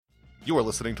You are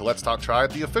listening to Let's Talk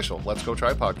Tribe, the official Let's Go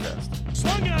Tribe podcast.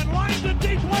 Swung on, line to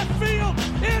deep left field.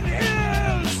 It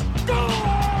is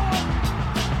gone!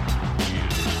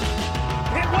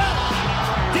 Hit well.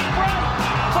 Deep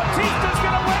right. Batista's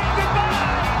going to wave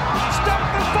goodbye. Start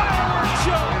the fireworks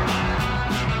show.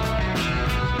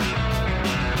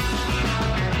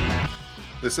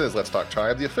 This is Let's Talk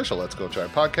Tribe, the official Let's Go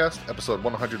Tribe podcast, episode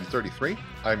 133.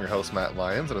 I'm your host, Matt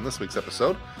Lyons, and in this week's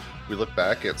episode, we look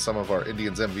back at some of our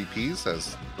Indians MVPs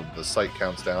as the site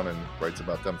counts down and writes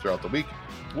about them throughout the week.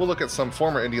 We'll look at some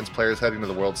former Indians players heading to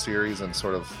the World Series and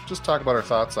sort of just talk about our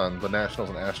thoughts on the Nationals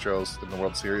and Astros in the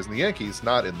World Series and the Yankees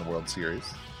not in the World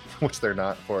Series, which they're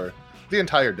not for the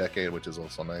entire decade, which is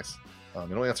also nice. And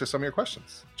we'll answer some of your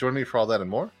questions. Joining me for all that and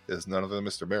more is none other than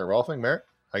Mr. Merritt Rolfing. Merritt,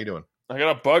 how you doing? I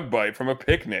got a bug bite from a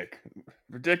picnic.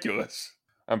 Ridiculous.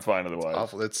 I'm fine otherwise.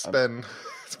 Awful. It's been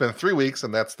 3 weeks,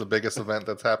 and that's the biggest event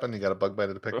that's happened. You got a bug bite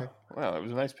at a picnic? Well, it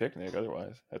was a nice picnic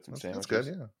otherwise. Had some That's sandwiches.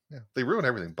 good, yeah. They ruin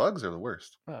everything. Bugs are the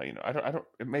worst. Well, I don't,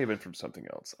 it may have been from something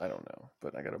else. I don't know,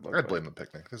 but I got a bug I'd bite. blame the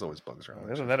picnic. There's always bugs around.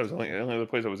 Other than that, it was the only other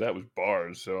place I was at was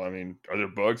bars. So, I mean, are there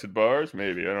bugs at bars?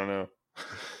 Maybe. I don't know.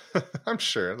 I'm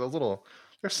sure.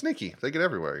 They're sneaky. They get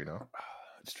everywhere, you know.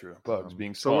 It's true. Bugs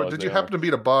being small. So did you happen to be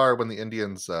at a bar when the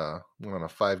Indians went on a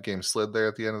 5-game slid there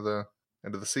at the end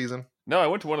of the season? No, I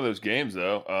went to one of those games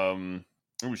though.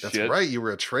 It was That's shit. right. You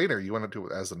were a trainer. You went to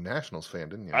it as a Nationals fan,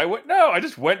 didn't you? I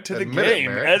just went to the Admit it,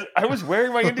 game Merritt. as I was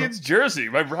wearing my Indians jersey,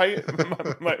 my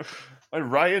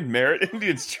Ryan Merritt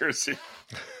Indians jersey.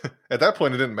 At that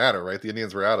point, it didn't matter, right? The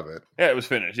Indians were out of it. Yeah, it was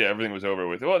finished. Yeah, everything was over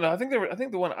with. Well, no, I think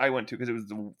the one I went to, because it was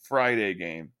the Friday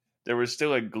game, there was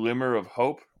still a glimmer of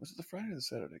hope. Was it the Friday or the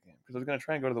Saturday game? Because I was going to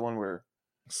try and go to the one where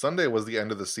Sunday was the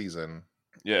end of the season.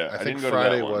 Yeah, I think didn't go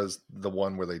Friday to that one. was the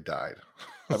one where they died.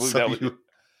 I believe So that was.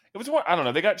 It was one. I don't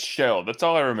know. They got shelled. That's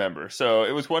all I remember. So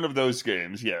it was one of those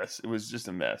games. Yes, it was just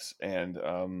a mess. And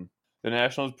the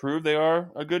Nationals proved they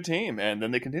are a good team, and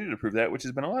then they continue to prove that, which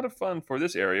has been a lot of fun for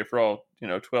this area for all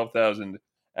 12,000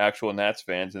 actual Nats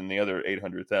fans and the other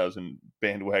 800,000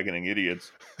 bandwagoning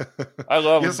idiots. I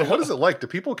love. Yeah, so what is it like? Do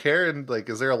people care? And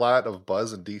is there a lot of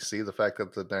buzz in DC? The fact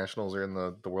that the Nationals are in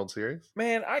the World Series?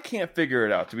 Man, I can't figure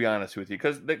it out, to be honest with you,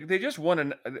 because they just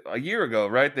won a year ago,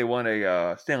 right? They won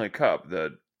a Stanley Cup.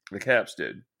 The Caps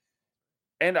did,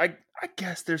 and I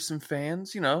guess there's some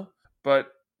fans, but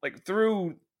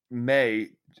through May,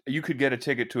 you could get a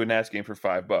ticket to a Nats game for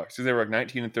 $5 because they were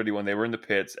 19 and 31. They were in the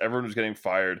pits. Everyone was getting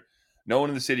fired. No one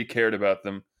in the city cared about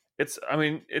them. It's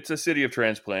a city of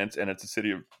transplants, and it's a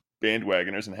city of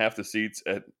bandwagoners, and half the seats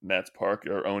at Nats Park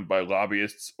are owned by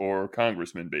lobbyists or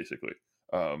congressmen, basically,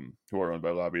 who are owned by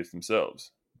lobbyists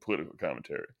themselves. Political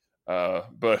commentary.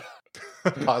 But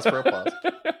Pause for applause.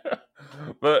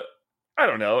 But I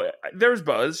don't know. There's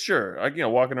buzz, sure.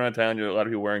 Walking around town, a lot of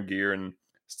people wearing gear and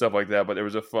stuff like that. But there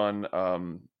was a fun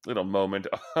little moment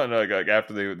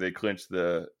after they clinched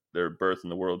their berth in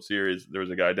the World Series. There was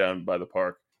a guy down by the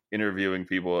park interviewing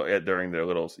people during their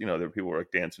little, their people were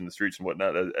dancing in the streets and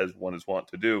whatnot, as one is wont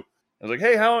to do. I was like,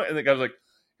 "Hey, how?" And the guy was like,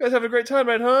 "You guys having a great time,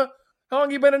 right? Huh? How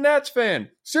long you been a Nats fan?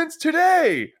 Since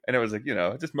today." And it was like,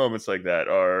 just moments like that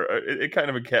it kind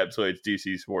of encapsulates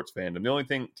DC sports fandom. The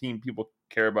only team people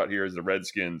care about here is the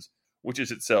Redskins, which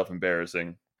is itself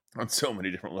embarrassing on so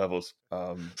many different levels.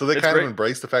 So they kind of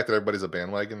embrace the fact that everybody's a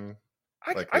bandwagon.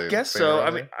 I guess so.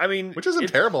 I mean, which isn't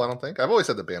terrible. I don't think. I've always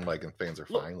said the bandwagon fans are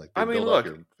fine. They build up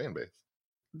your fan base.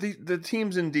 The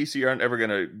teams in DC aren't ever going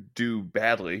to do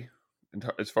badly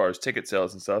as far as ticket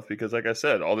sales and stuff, because like I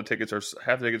said, half the tickets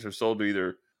are sold to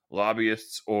either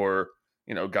lobbyists or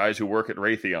guys who work at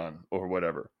Raytheon or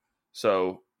whatever.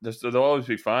 So they'll always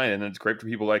be fine, and it's great for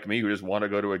people like me who just want to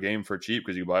go to a game for cheap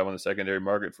because you buy them on the secondary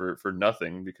market for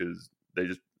nothing, because they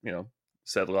just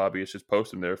said lobbyists just post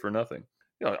them there for nothing.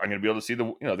 I'm going to be able to see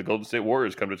the Golden State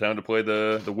Warriors come to town to play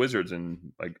the Wizards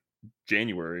in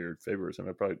January or February or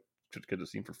something. I probably could get to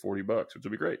see them for $40, which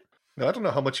would be great. Now, I don't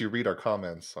know how much you read our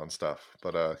comments on stuff,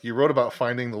 but you wrote about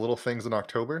finding the little things in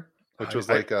October, which was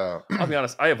I'll be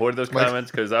honest, I avoided those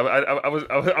comments because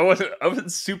I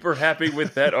wasn't super happy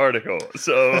with that article.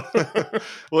 So,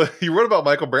 well, you wrote about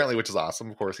Michael Brantley, which is awesome.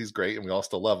 Of course, he's great, and we all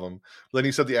still love him. But then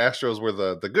you said the Astros were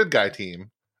the good guy team.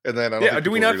 And then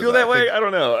do we not feel that way? I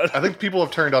don't know. I think people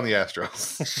have turned on the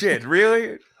Astros. Shit,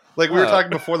 really? We were talking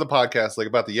before the podcast,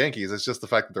 about the Yankees. It's just the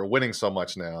fact that they're winning so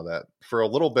much now that for a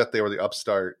little bit they were the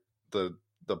upstart, the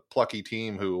plucky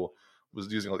team who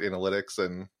was using analytics,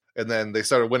 and then they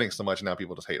started winning so much, and now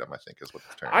people just hate them. I think is what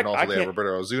the term. And also they have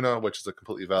Roberto Ozuna, which is a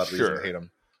completely valid reason to hate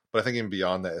them. But I think even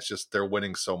beyond that, it's just they're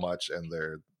winning so much, and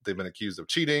they've been accused of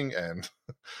cheating, and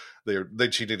they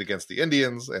cheated against the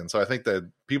Indians, and so I think that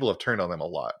people have turned on them a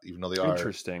lot, even though they are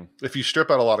Interesting. If you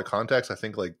strip out a lot of context, I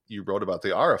think like you wrote about,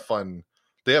 they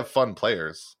have fun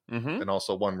players, and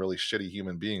also one really shitty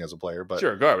human being as a player. But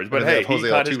sure, garbage. But hey, he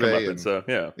caught his comeuppance, so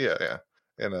yeah,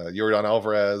 and Yordan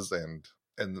Alvarez and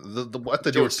what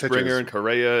the George Springer and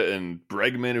Correa and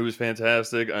Bregman, who was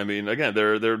fantastic. I mean, again,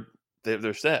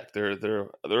 they're stacked. They're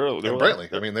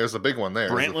Brantley. I mean, there's a big one there.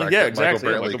 Brantley, yeah,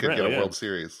 exactly. Michael Brantley could get a World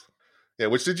Series. Yeah,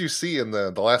 which did you see in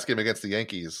the last game against the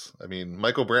Yankees? I mean,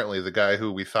 Michael Brantley, the guy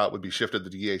who we thought would be shifted to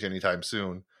DH anytime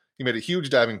soon, he made a huge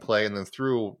diving play and then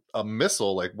threw a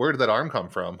missile. Like, where did that arm come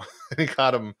from? And he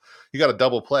got a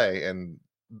double play. And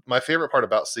my favorite part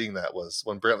about seeing that was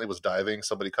when Brantley was diving,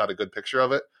 somebody caught a good picture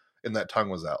of it, and that tongue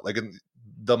was out. Like in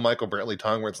the Michael Brantley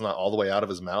tongue, where it's not all the way out of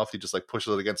his mouth, he just like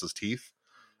pushes it against his teeth.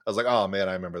 I was like, oh man,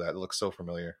 I remember that. It looks so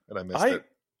familiar, and I missed it.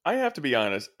 I have to be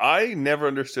honest. I never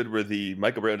understood where the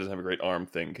Michael Brantley doesn't have a great arm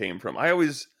thing came from.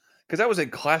 Because that was a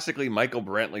classically Michael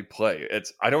Brantley play.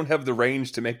 I don't have the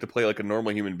range to make the play like a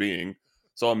normal human being,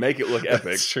 so I'll make it look epic.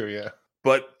 That's true, yeah.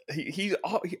 But he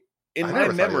in my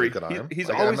memory, he's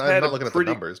like, always had not looking at the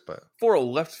numbers, but for a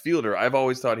left fielder, I've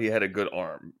always thought he had a good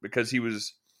arm because it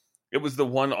was the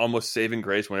one almost saving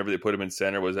grace whenever they put him in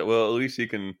center was that, well, at least he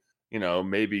can,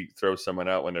 maybe throw someone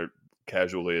out when they're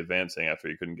casually advancing after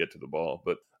he couldn't get to the ball.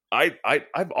 But I've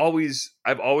always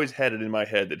had it in my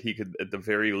head that he could at the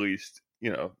very least,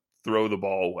 throw the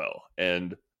ball well.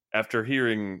 And after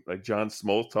hearing like John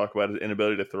Smoltz talk about his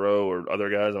inability to throw or other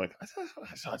guys, I'm like,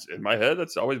 in my head,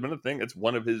 that's always been a thing. It's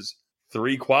one of his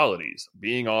 3 qualities: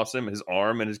 being awesome, his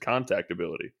arm, and his contact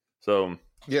ability. So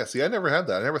yeah, see, I never had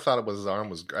that. I never thought it was his arm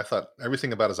was. I thought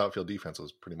everything about his outfield defense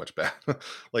was pretty much bad.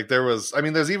 Like there's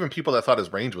even people that thought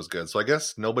his range was good. So I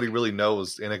guess nobody really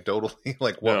knows anecdotally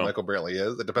like what Michael Brantley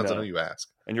is. It depends on who you ask.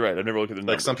 And you're right. I never looked at the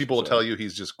numbers. Like some people will tell you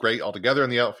he's just great altogether in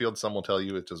the outfield. Some will tell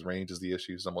you it's his range is the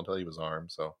issue. Some will tell you his arm.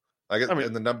 So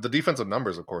and the defensive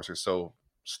numbers, of course, are so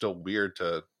still weird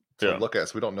to look at.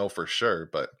 So we don't know for sure.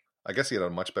 But I guess he had a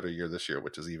much better year this year,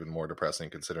 which is even more depressing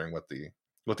considering what the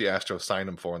Astros signed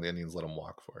him for and the Indians let him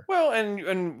walk for. Well,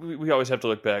 and we always have to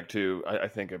look back to, I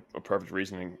think, a perfect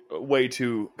reasoning way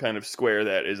to kind of square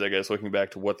that is, I guess, looking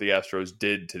back to what the Astros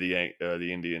did to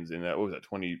the Indians in that,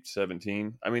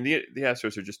 2017? I mean, the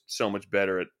Astros are just so much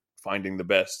better at finding the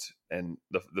best and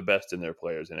the best in their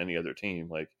players than any other team.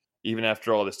 Like, even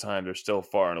after all this time, they're still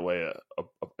far and away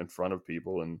up in front of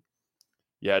people. And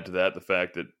you add to that the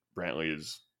fact that Brantley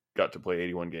has got to play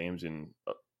 81 games in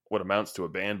what amounts to a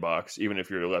bandbox, even if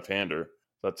you're a left-hander.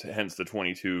 That's hence the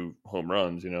 22 home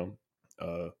runs,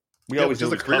 We always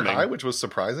did a career high, which was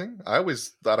surprising. I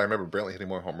always thought I remember Brantley hitting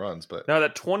more home runs, but now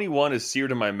that 21 is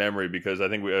seared in my memory because I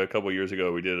think a couple of years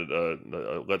ago we did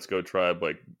a Let's Go Tribe,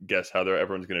 like guess how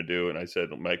everyone's going to do, and I said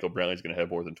Michael Brantley's going to have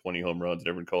more than 20 home runs, and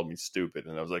everyone called me stupid,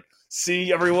 and I was like,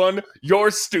 "See, everyone,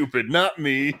 you're stupid, not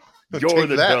me. You're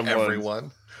the dumb one."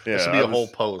 Everyone. Yeah, it should be a whole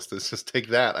post. It's just take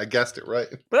that. I guessed it right.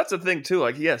 But that's the thing too.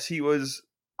 Like, yes, he was.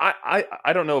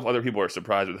 I don't know if other people are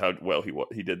surprised with how well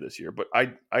he did this year, but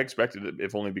I expected it,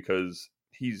 if only because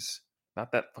he's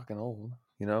not that fucking old.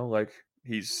 Like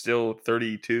he's still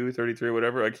 32, 33,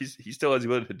 whatever. Like he still has the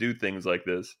ability to do things like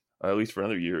this, at least for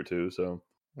another year or two. So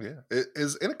yeah,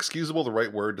 is inexcusable the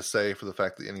right word to say for the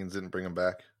fact that the Indians didn't bring him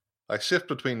back? I shift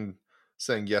between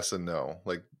saying yes and no.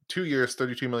 Like 2 years,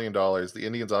 $32 million. The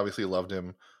Indians obviously loved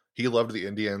him. He loved the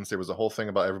Indians. There was a whole thing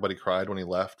about everybody cried when he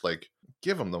left. Like,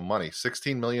 give him the money.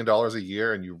 $16 million a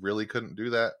year, and you really couldn't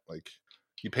do that? Like,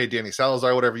 you paid Danny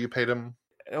Salazar whatever you paid him.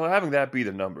 Well, having that be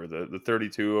the number, the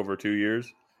 32 over 2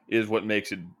 years, is what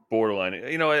makes it borderline.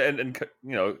 And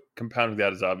compounding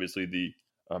that is obviously the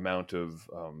amount of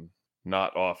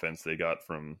not offense they got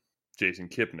from Jason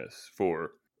Kipnis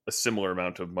for a similar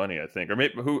amount of money, I think. Or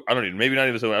maybe maybe not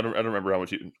even so. I don't remember how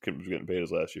much Kipnis was getting paid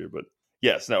as last year, but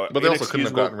yes, no. But they also couldn't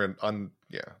have gotten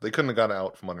they couldn't have gotten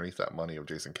out from underneath that money of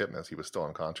Jason Kipnis. He was still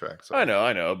on contract. So. I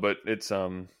know, but it's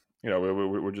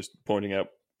we're just pointing out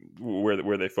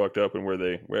where they fucked up and where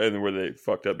they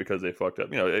fucked up because they fucked up.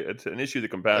 It's an issue that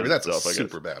compounds that's itself. A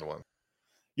super bad one.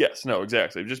 Yes, no,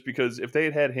 exactly. Just because if they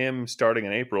had him starting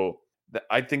in April,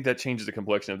 I think that changes the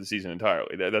complexion of the season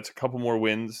entirely. That's a couple more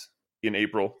wins in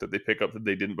April that they pick up that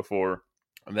they didn't before,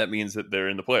 and that means that they're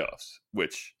in the playoffs.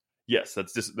 Which, yes,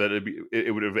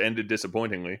 it would have ended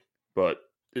disappointingly, but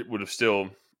it would have still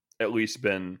at least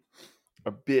been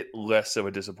a bit less of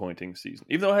a disappointing season.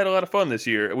 Even though I had a lot of fun this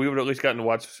year, we would have at least gotten to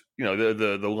watch. The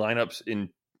lineups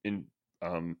in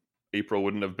April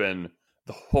wouldn't have been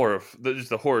the horror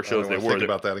shows they were. Think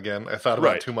about that again. I thought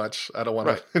about it too much. I don't want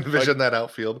to envision that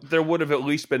outfield. There would have at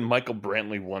least been Michael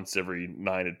Brantley once every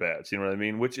 9 at bats. You know what I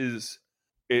mean? Which is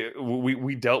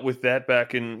we dealt with that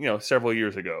back in several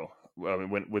years ago.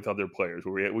 With other players,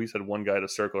 where we had one guy to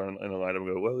circle in the lineup and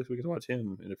go, well, at least we can watch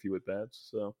him in a few at bats.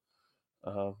 So,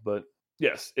 but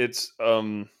yes, it's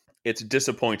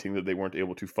disappointing that they weren't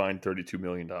able to find $32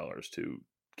 million to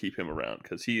keep him around,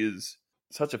 because he is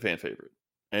such a fan favorite,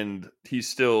 and he's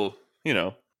still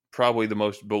probably the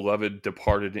most beloved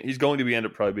departed. He's going to end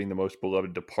up probably being the most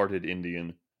beloved departed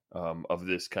Indian of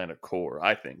this kind of core,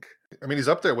 I think. I mean, he's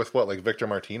up there with like Victor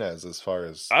Martinez as far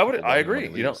as I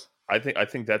agree. I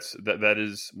think that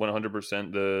is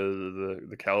 100%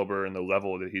 the caliber and the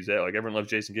level that he's at. Like, everyone loves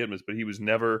Jason Gibbons, but he was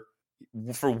never,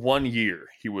 for 1 year,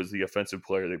 he was the offensive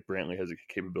player that Brantley has the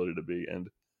capability to be. And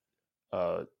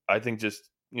I think just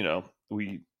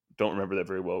we don't remember that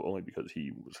very well, only because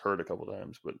he was hurt a couple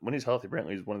times. But when he's healthy,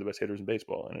 Brantley is one of the best hitters in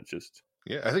baseball, and it's just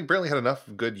I think Brantley had enough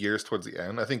good years towards the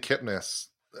end. I think Kipnis,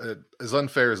 as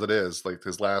unfair as it is, like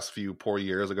his last few poor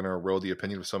years are going to erode the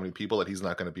opinion of so many people that he's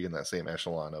not going to be in that same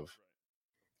echelon of.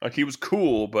 Like, he was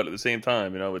cool, but at the same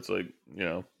time, it's like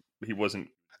he wasn't.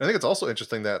 I think it's also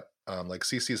interesting that like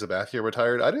CC Sabathia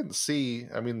retired. I didn't see.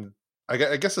 I mean, I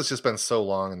guess it's just been so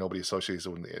long and nobody associates it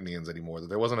with the Indians anymore that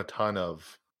there wasn't a ton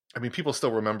of. I mean, people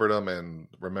still remembered him and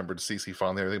remembered CC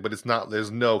fondly and everything, but it's not.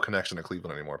 There's no connection to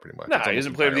Cleveland anymore, pretty much. Nah, he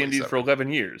hasn't played with the Indians for 11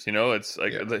 years. It's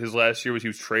like his last year he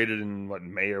was traded in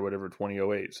May or whatever,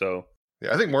 2008. So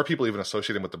yeah, I think more people even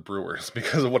associate him with the Brewers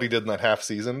because of what he did in that half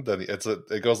season. Then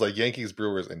it goes like Yankees,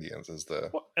 Brewers, Indians is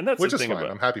the, and that's which the is thing fine.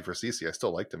 I'm happy for CC. I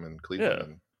still liked him in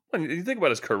Cleveland. Yeah. When you think about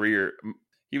his career,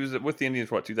 he was with the Indians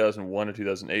for 2001 or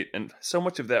 2008, and so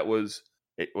much of that was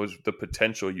the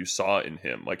potential you saw in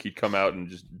him. Like, he'd come out and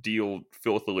just deal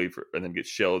filthily and then get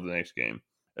shelled the next game,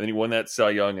 and then he won that Cy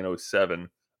Young in 2007.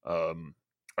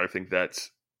 I think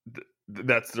that's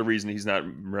the reason he's not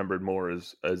remembered more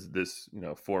as this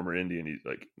former Indian. He's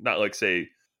like, not like, say,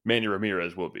 Manny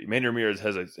Ramirez will be. Manny Ramirez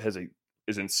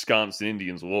is ensconced in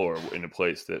Indians lore in a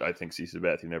place that I think CC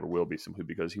Sabathia never will be, simply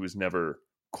because he was never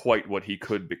quite what he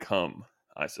could become,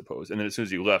 I suppose. And then as soon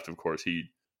as he left, of course, he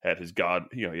had his God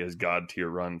tier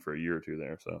run for a year or two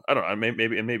there. So I don't know.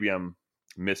 Maybe I'm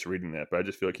misreading that, but I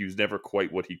just feel like he was never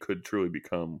quite what he could truly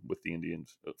become with the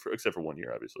Indians, except for 1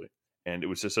 year, obviously. And it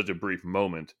was just such a brief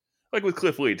moment. Like with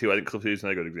Cliff Lee too. I think Cliff Lee is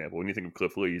not a good example. When you think of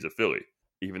Cliff Lee, he's a Philly,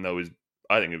 even though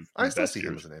I still see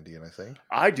him as an Indian. I think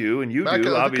I do, and you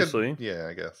do, obviously. Yeah,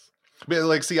 I guess. But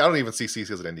like, I don't even see CC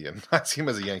as an Indian. I see him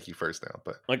as a Yankee first now.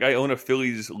 But like, I own a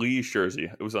Phillies Lee jersey.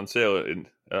 It was on sale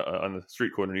on the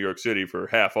street corner in New York City for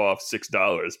half off,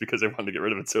 $6, because they wanted to get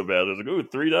rid of it so bad. I was like, "Ooh,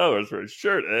 $3 for a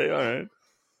shirt, eh? All right."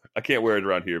 I can't wear it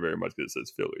around here very much because it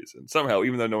says Phillies, and somehow,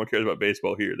 even though no one cares about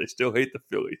baseball here, they still hate the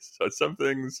Phillies. So some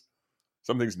things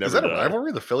never. Is that a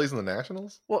rivalry, the Phillies and the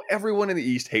Nationals? Well, everyone in the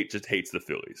East just hates the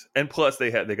Phillies, and plus they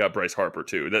got Bryce Harper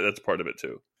too. That's part of it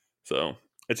too. So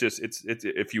it's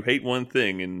if you hate one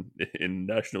thing in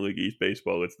National League East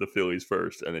baseball, it's the Phillies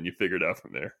first, and then you figure it out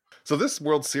from there. So this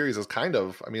World Series is kind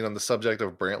of, I mean, on the subject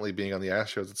of Brantley being on the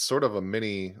Astros, it's sort of a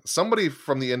mini. Somebody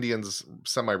from the Indians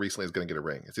semi recently is going to get a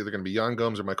ring. It's either going to be Yan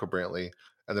Gomes or Michael Brantley,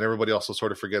 and then everybody also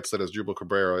sort of forgets that Asdrubal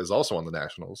Cabrera is also on the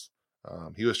Nationals.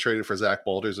 He was traded for Zach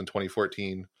Balders in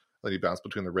 2014. Then he bounced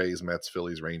between the Rays, Mets,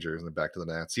 Phillies, Rangers, and then back to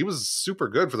the Nats. He was super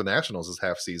good for the Nationals this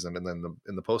half season, and then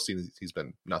in the postseason he's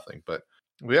been nothing. But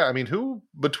yeah, I mean, who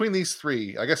between these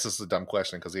three? I guess this is a dumb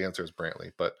question because the answer is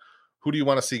Brantley. But who do you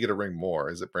want to see get a ring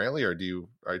more? Is it Brantley, or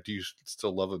do you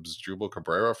still love Asdrubal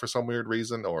Cabrera for some weird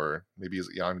reason, or maybe is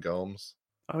it Yan Gomes?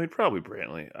 I mean, probably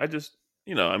Brantley. I just,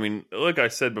 I mean, like I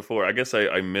said before, I guess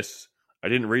I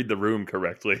didn't read the room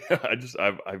correctly.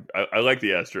 I like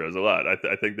the Astros a lot.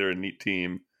 I think they're a neat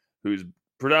team who's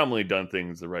predominantly done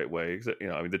things the right way.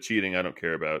 I mean, the cheating I don't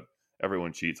care about.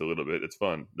 Everyone cheats a little bit. It's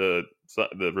fun. The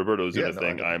Roberto Zuna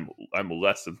thing I'm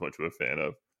less than much of a fan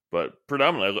of. But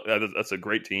predominantly, that's a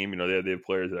great team. They have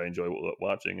players that I enjoy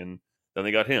watching, and then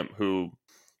they got him, who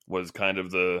was kind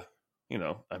of the,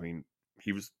 I mean,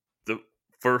 he was the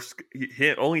first.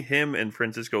 Only him and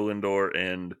Francisco Lindor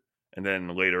and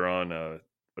then later on,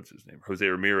 what's his name, Jose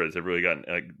Ramirez, have really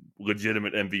gotten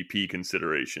legitimate MVP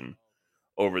consideration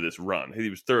over this run. He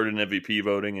was third in MVP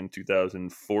voting in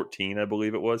 2014, I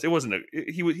believe it was. It wasn't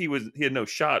he had no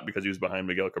shot because he was behind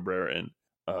Miguel Cabrera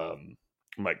and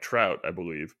Mike Trout, I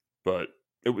believe, but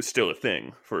it was still a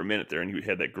thing for a minute there, and he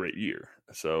had that great year.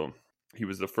 So he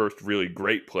was the first really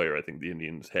great player I think the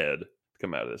Indians had to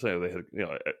come out of this. They had,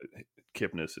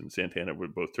 Kipnis and Santana were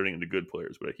both turning into good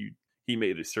players, but he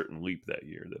made a certain leap that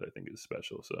year that I think is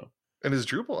special. So. And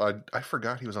Asdrubal, I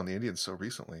forgot he was on the Indians so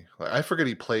recently. Like, I forget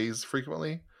he plays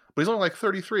frequently, but he's only like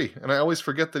 33. And I always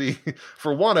forget that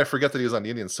for one, I forget that he was on the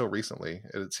Indians so recently.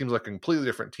 It seems like a completely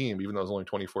different team, even though it was only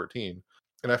 2014.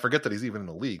 And I forget that he's even in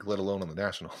the league, let alone on the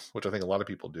Nationals, which I think a lot of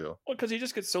people do. Well, because he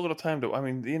just gets so little time to. I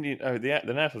mean, the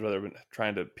Nationals rather have been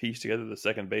trying to piece together the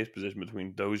second base position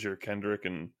between Dozier, Kendrick,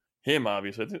 and him.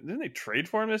 Obviously, didn't they trade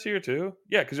for him this year too?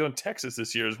 Yeah, because he's on Texas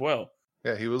this year as well.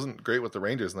 Yeah, he wasn't great with the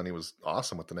Rangers, and then he was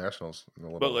awesome with the Nationals. In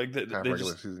the But like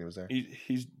regular season, he was there.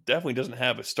 He definitely doesn't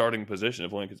have a starting position,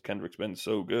 if only because Kendrick's been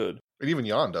so good. And even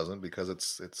Jan doesn't, because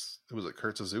who was it?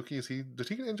 Kurt Suzuki? Did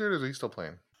he get injured, or is he still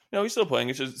playing? No, he's still playing.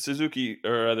 It's just Suzuki,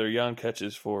 or rather, Jan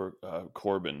catches for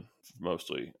Corbin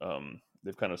mostly.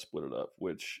 They've kind of split it up,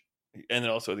 and then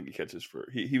also I think he catches for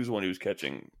he was the one who was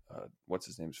catching what's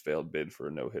his name's failed bid for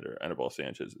a no hitter, Anibal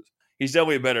Sanchez's. He's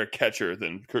definitely a better catcher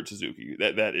than Kurt Suzuki.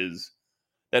 That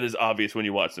is obvious when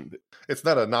you watch them. It's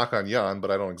not a knock on Jan,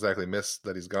 but I don't exactly miss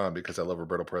that he's gone because I love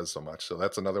Roberto Perez so much. So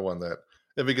that's another one that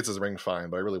if he gets his ring, fine.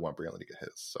 But I really want Brantley to get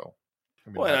his. So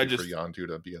I mean, happy for Jan too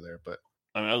to be there, but.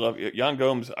 I mean, I love Jan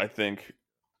Gomes, I think,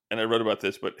 and I wrote about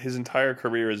this, but his entire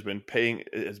career has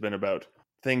been about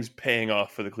things paying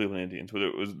off for the Cleveland Indians. Whether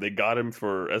it was they got him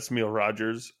for Esmil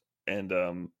Rogers and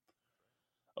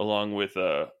along with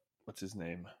what's his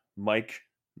name?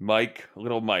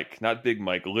 Little Mike, not Big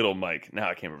Mike, Little Mike. Now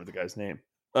I can't remember the guy's name.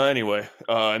 Anyway,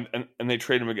 and they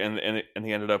traded him again, and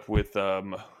he ended up with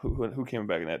who came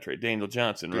back in that trade? Daniel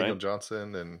Johnson, right? Daniel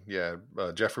Johnson,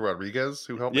 and Jeffrey Rodriguez,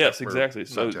 who helped. Yes, exactly.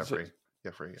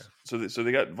 Jeffrey, yeah. So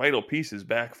they got vital pieces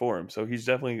back for him. So he's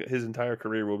definitely his entire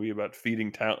career will be about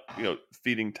feeding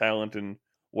talent and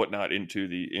whatnot into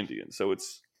the Indians. So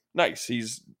it's nice.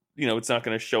 He's it's not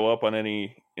going to show up on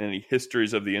any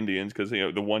histories of the Indians because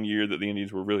the one year that the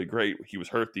Indians were really great, he was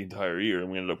hurt the entire year,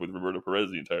 and we ended up with Roberto Perez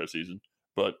the entire season.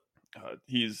 But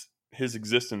his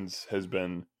existence has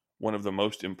been one of the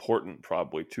most important,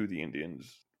 probably, to the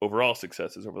Indians' overall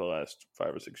successes over the last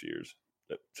 5 or 6 years.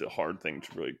 That's a hard thing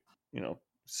to really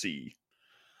see.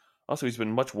 Also, he's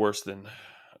been much worse than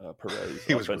Perez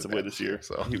offensively really this year.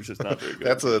 So he was just not very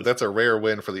good. That's a rare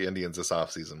win for the Indians this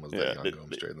offseason was that Jan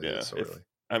Gomes trade.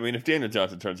 If Daniel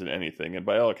Johnson turns into anything, and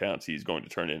by all accounts he's going to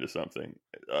turn into something,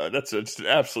 that's just an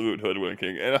absolute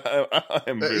hoodwinking. And I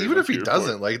am even if he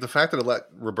doesn't, like the fact that it let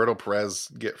Roberto Perez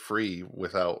get free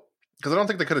without, because I don't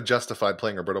think they could have justified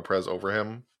playing Roberto Perez over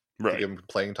him, right? To give him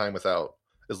playing time without,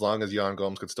 as long as Jan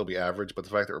Gomes could still be average. But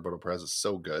the fact that Roberto Perez is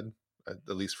so good,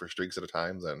 at least for streaks at a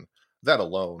time, then that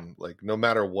alone, like no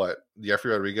matter what,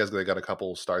 Jeffrey Rodriguez, they got a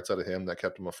couple starts out of him that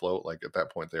kept him afloat. Like at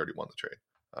that point, they already won the trade.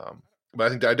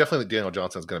 But I definitely think Daniel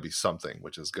Johnson is going to be something,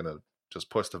 which is going to just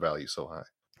push the value so high.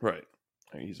 Right.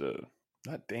 He's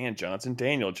not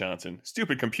Daniel Johnson.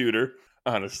 Stupid computer,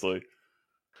 honestly.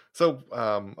 So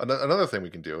another thing we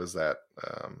can do is that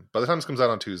by the time this comes out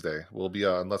on Tuesday, we'll be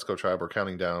on Let's Go Tribe. We're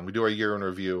counting down. We do our year in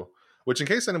review, which in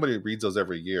case anybody reads those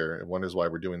every year and wonders why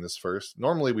we're doing this first,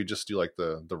 normally we just do like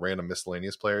the random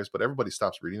miscellaneous players, but everybody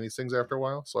stops reading these things after a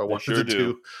while. So I wanted to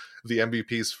do the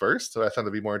MVPs first. So I found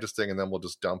it to be more interesting, and then we'll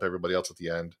just dump everybody else at the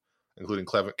end, including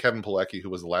Kevin Pilecki, who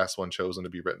was the last one chosen to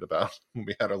be written about.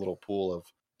 We had our little pool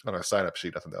on our sign-up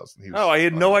sheet. I think that was. I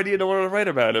had no idea what to write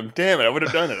about him. Damn it, I would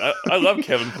have done it. I love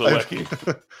Kevin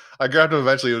Pilecki. I grabbed him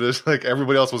eventually. It was just like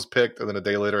everybody else was picked, and then a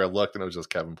day later I looked, and it was just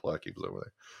Kevin Pilecki was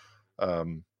over there.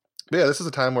 But yeah, this is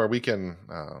a time where we can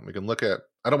look at.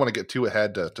 I don't want to get too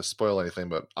ahead to spoil anything,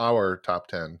 but our top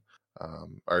 10,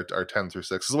 our 10 through 6.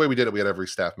 This is the way we did it. We had every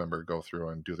staff member go through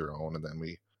and do their own, and then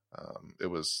we it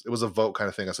was a vote kind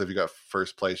of thing. So if you got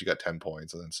first place, you got 10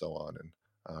 points, and then so on.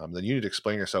 And then you need to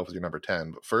explain yourself with your number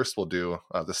 10. But first, we'll do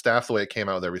the staff the way it came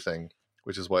out with everything,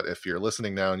 which is what if you're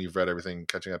listening now and you've read everything,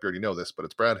 catching up, you already know this. But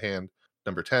it's Brad Hand,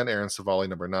 number 10, Aaron Savali,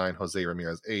 number 9, Jose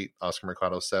Ramirez, 8, Oscar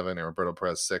Mercado, 7, and Roberto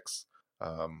Perez, 6.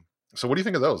 So what do you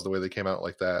think of those, the way they came out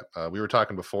like that? We were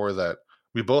talking before that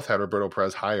we both had Roberto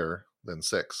Perez higher than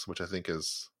 6, which I think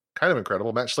is kind of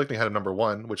incredible. Matt Schlickney had a number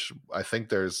 1, which I think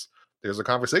there's a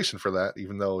conversation for that,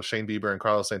 even though Shane Bieber and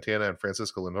Carlos Santana and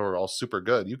Francisco Lindor are all super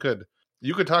good. You could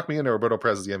talk me into Roberto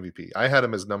Perez as the MVP. I had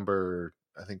him as number,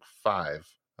 I think, 5.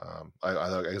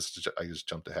 I guess I just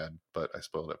jumped ahead, but I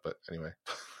spoiled it. But anyway,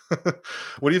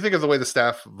 what do you think of the way the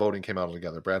staff voting came out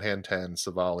together? Brad Hand 10,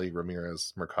 Savali,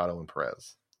 Ramirez, Mercado, and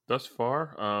Perez. Thus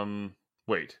far,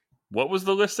 wait, what was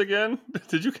the list again?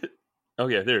 Did you get? Oh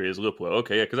yeah, there he is, Liplo.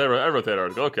 Okay, yeah, because I wrote that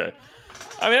article. Okay,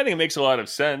 I mean, I think it makes a lot of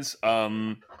sense.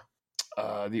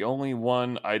 The only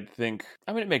one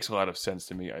it makes a lot of sense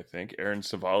to me. I think Aaron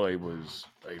Savali was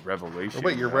a revelation. Oh,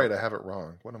 wait, you're right. I have it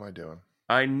wrong. What am I doing?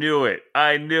 I knew it.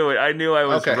 I knew I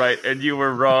was Okay. right, and you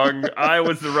were wrong. I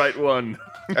was the right one.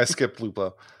 I skipped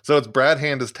Luplo. So it's Brad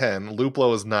Hand is 10,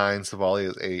 Luplo is 9, Savali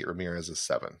is 8, Ramirez is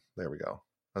 7. There we go.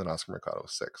 And then Oscar Mercado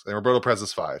is 6. And Roberto Perez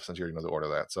is 5, since you already know the order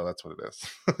of that. So that's what it is.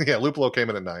 Yeah, Luplo came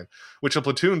in at 9, which a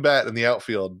platoon bat in the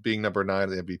outfield being number 9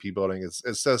 in the MVP voting it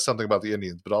says something about the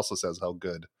Indians, but also says how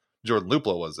good Jordan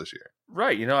Luplo was this year.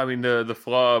 Right. I mean, the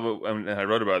flaw, and I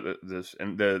wrote about this,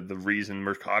 and the reason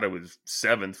Mercado was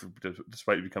 7th,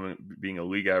 despite being a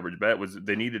league average bat, was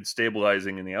they needed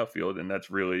stabilizing in the outfield, and that's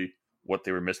really what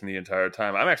they were missing the entire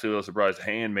time. I'm actually a little surprised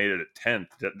Hand made it at 10th.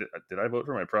 Did I vote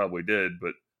for him? I probably did,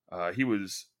 but he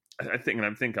was, I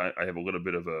think I have a little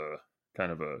bit of a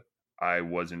kind of a, I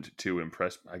wasn't too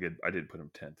impressed. I did put him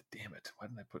 10th. Damn it. Why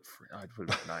didn't I put I put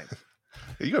him 9th.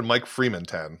 You got Mike Freeman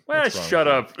 10. Well, shut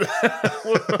up.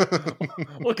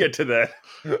 We'll get to that.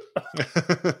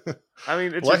 I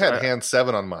mean, I had Hand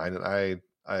 7 on mine, and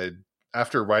I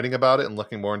after writing about it and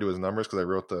looking more into his numbers,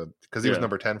 because he was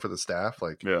number 10 for the staff,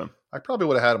 I probably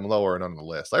would have had him lower and on the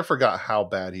list. I forgot how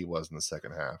bad he was in the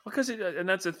second half. Because and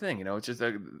that's the thing, it's just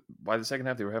that by the second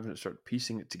half they were having to start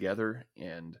piecing it together.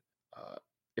 And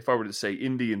if I were to say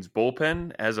Indians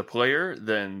bullpen as a player,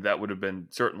 then that would have been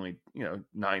certainly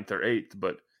 9th or 8th.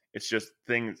 But it's just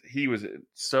things, he was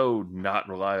so not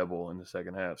reliable in the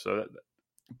second half. So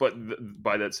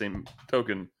by that same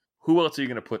token, who else are you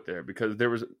going to put there? Because there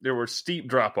were steep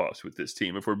drop-offs with this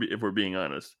team. If we're being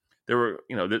honest, there were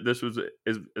this was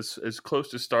as close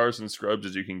to stars and scrubs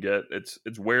as you can get.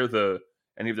 It's where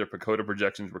any of their Pacoda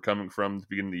projections were coming from at the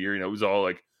beginning of the year. It was all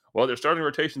like, well, their starting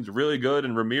rotation's really good,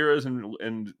 and Ramirez and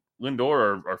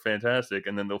Lindor are fantastic,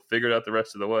 and then they'll figure it out the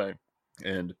rest of the way.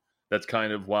 And that's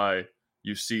kind of why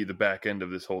you see the back end of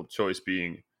this whole choice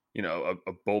being, a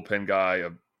bullpen guy,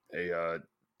 a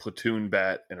platoon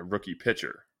bat, and a rookie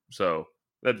pitcher. So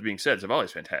that being said,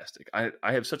 Savali's fantastic. I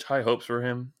have such high hopes for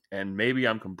him, and maybe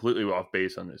I'm completely off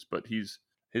base on this, but he's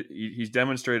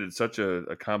demonstrated such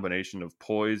a combination of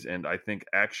poise and I think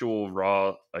not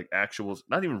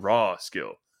even raw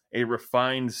skill, a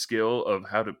refined skill of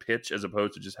how to pitch as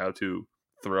opposed to just how to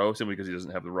throw, simply because he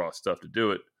doesn't have the raw stuff to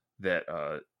do it. That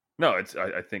I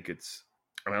think it's.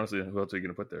 I mean, honestly, who else are you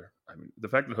going to put there? I mean, the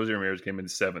fact that Jose Ramirez came in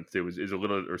 7th, is a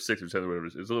little, or 6th or 7th, or whatever,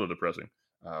 is a little depressing.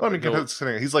 I mean,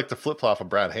 he's like the flip flop of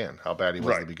Brad Hand, how bad he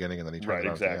was at the beginning, and then he turned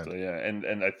around exactly, yeah.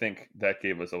 And I think that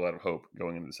gave us a lot of hope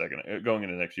going into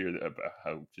next year about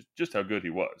how how good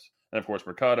he was. And of course,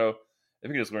 Mercado, if he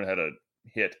can just learn how to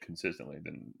hit consistently,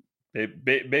 then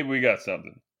maybe we got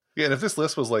something. Yeah, and if this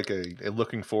list was like a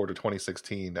looking forward to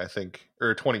 2016, I think,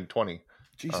 or 2020.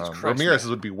 Jesus Christ, Ramirez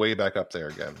would be way back up there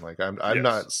again. Like I'm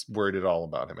not worried at all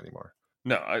about him anymore.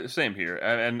 No, same here.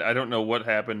 And I don't know what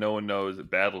happened. No one knows.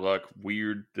 Bad luck,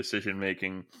 weird decision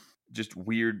making, just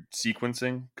weird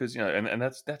sequencing. Because and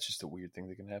that's just a weird thing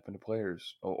that can happen to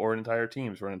players or entire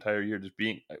teams for an entire year. Just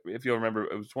being, if you'll remember,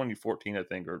 it was 2014, I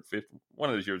think, or 15,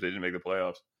 one of those years they didn't make the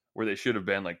playoffs, where they should have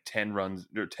been like 10 runs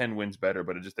or 10 wins better,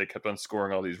 but they kept on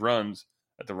scoring all these runs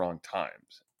at the wrong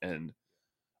times. And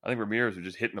I think Ramirez was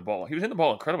just hitting the ball. He was hitting the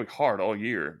ball incredibly hard all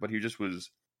year, but he just was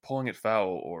pulling it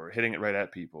foul or hitting it right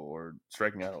at people or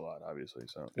striking out a lot, obviously.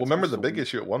 So, remember the big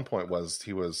issue at one point was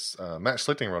he was Matt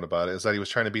Schlichting wrote about it, is that he was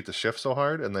trying to beat the shift so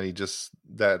hard, and then he just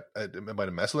it might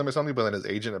have messed with him or something. But then his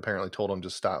agent apparently told him,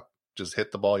 just stop, just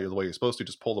hit the ball the way you're supposed to,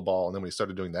 just pull the ball. And then when he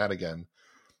started doing that again,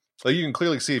 like you can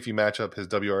clearly see if you match up his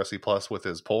WRC plus with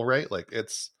his pull rate, like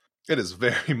it is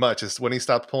very much when he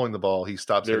stopped pulling the ball, he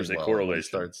stops. There's a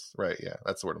correlation. Right, yeah,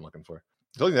 that's the word I'm looking for.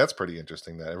 I think that's pretty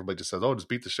interesting that everybody just says, "Oh, just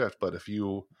beat the shift." But if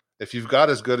you've got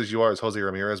as good as you are as Jose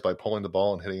Ramirez by pulling the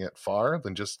ball and hitting it far,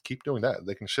 then just keep doing that.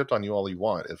 They can shift on you all you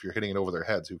want. If you're hitting it over their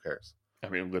heads, who cares? I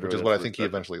mean, literally, which is what I think he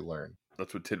eventually learned.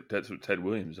 That's what Ted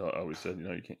Williams always said.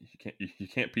 You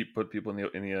can't put people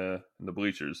in the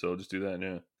bleachers. So just do that.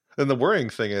 Yeah. And the worrying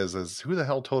thing is who the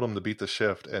hell told him to beat the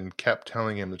shift and kept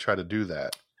telling him to try to do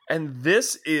that? And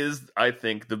this is, I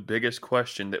think, the biggest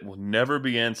question that will never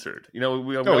be answered.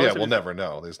 We'll never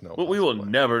know. There's no. We will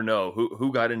never know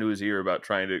who got into his ear about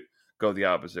trying to go the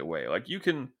opposite way. Like you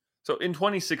can. So in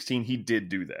 2016, he did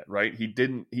do that, right? He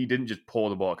didn't just pull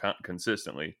the ball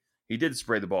consistently. He did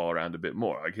spray the ball around a bit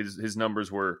more. Like his numbers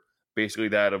were basically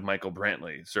that of Michael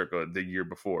Brantley, circa the year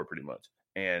before, pretty much.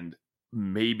 And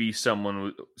maybe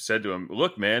someone said to him,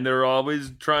 "Look, man, they're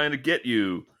always trying to get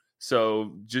you.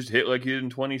 So just hit like he did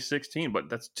in 2016." But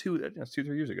that's 3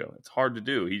 years ago. It's hard to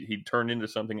do. He turned into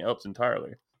something else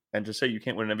entirely. And to say you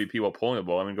can't win an MVP while pulling the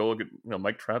ball, I mean, go look at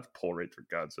Mike Trout's pull rate, for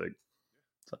God's sake.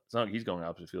 It's not like he's going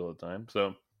opposite field all the time.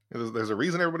 So there's a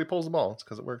reason everybody pulls the ball. It's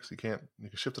because it works. You can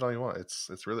shift it all you want.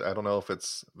 It's really, I don't know if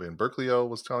it's Van Berkeley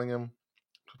was telling him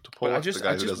to pull But it? The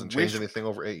guy who doesn't change wish- anything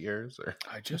over 8 years? Or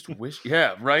I just wish,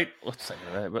 yeah, right. Let's say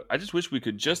that. But I just wish we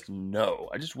could just know.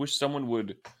 I just wish someone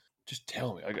would just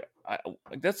tell me.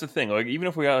 Like that's the thing. Like even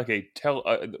if we got like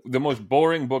the most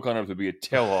boring book on earth would be a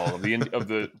tell-all of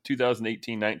the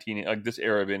 2018-19 like this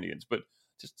era of Indians. But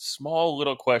just small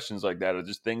little questions like that are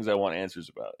just things I want answers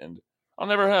about, and I'll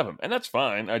never have them, and that's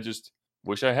fine. I just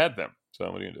wish I had them. So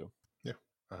what are you gonna do?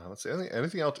 let's see.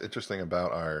 Anything else interesting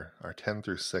about our 10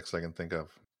 through 6 I can think of?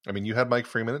 I mean, you had Mike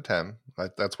Freeman at 10.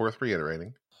 That's worth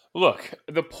reiterating. Look,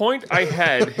 the point I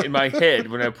had in my head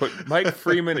when I put Mike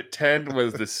Freeman at 10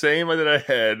 was the same that I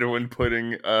had when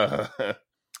putting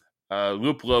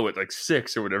Luke Lowe at like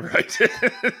 6 or whatever I did.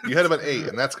 You had him at 8,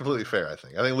 and that's completely fair, I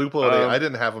think. I think Luke Lowe at 8. I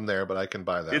didn't have him there, but I can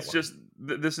buy that. It's one. just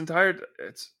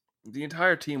the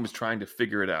entire team was trying to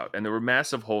figure it out, and there were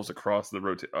massive holes across the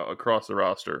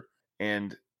roster.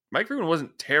 And Mike Freeman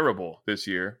wasn't terrible this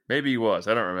year. Maybe he was.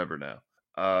 I don't remember now.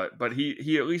 But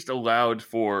he at least allowed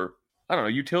for, I don't know,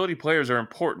 utility players are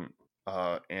important.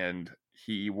 And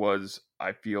he was,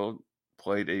 I feel,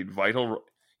 played a vital,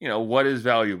 what is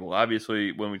valuable.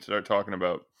 Obviously, when we start talking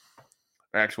about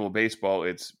actual baseball,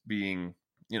 it's being,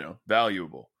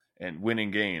 valuable and winning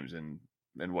games and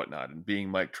whatnot. And being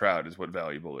Mike Trout is what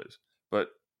valuable is. But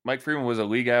Mike Freeman was a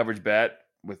league average bat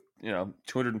with,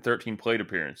 213 plate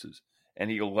appearances. And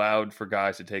he allowed for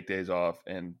guys to take days off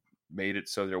and made it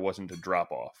so there wasn't a drop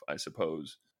off, I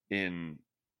suppose. Goddamn,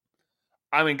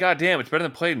 it's better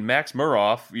than playing Max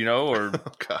Muroff, or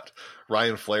oh God,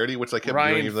 Ryan Flaherty, which they kept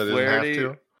doing even though they didn't have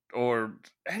to, or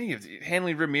any of the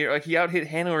Hanley Ramirez. Like he out-hit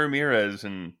Hanley Ramirez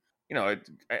and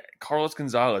Carlos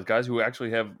Gonzalez, guys who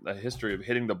actually have a history of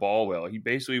hitting the ball well. He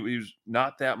was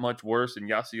not that much worse than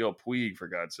Yasiel Puig, for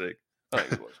God's sake.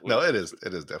 No, it is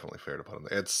definitely fair to put him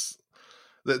there. It's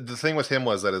the thing with him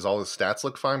was that all his stats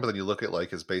look fine, but then you look at like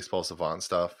his baseball savant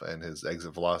stuff and his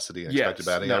exit velocity and expected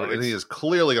batting average, and he is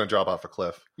clearly going to drop off a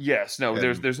cliff. Yes, no,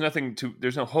 there's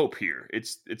no hope here.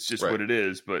 It's just what it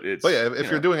is. But yeah, if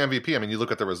you're doing MVP, I mean, you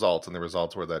look at the results, and the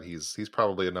results were that he's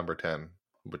probably a number 10,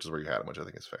 which is where you had him, which I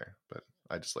think is fair. But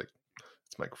I just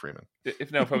it's Mike Freeman.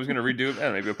 If I was going to redo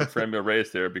it, maybe I'll put Franmil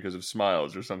Reyes there because of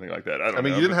Smiles or something like that. I don't know.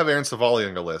 You didn't have Aaron Savali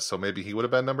on your list, so maybe he would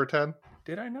have been number 10.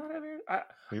 Did I not have Aaron?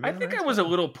 I think I was a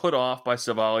little put off by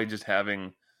Savali just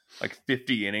having like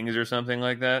 50 innings or something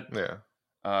like that. Yeah.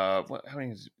 How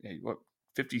many?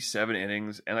 57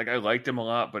 innings, and like I liked him a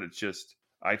lot, but it's just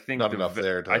I think not enough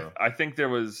there. I think there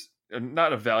was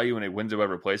not a value in a wins above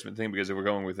replacement thing, because if we're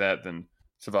going with that, then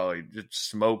Savali just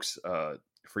smokes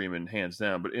Freeman hands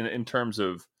down. But in terms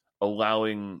of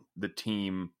allowing the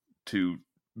team to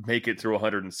make it through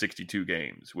 162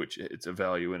 games, which it's a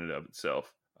value in and of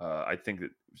itself, I think that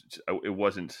it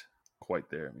wasn't quite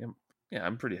there. Yeah,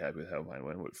 I'm pretty happy with how mine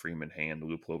went with Freeman, Hand,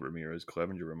 Luplow, Ramirez,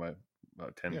 Clevenger were my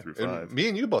 10 through 5. And me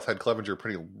and you both had Clevenger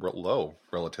pretty low,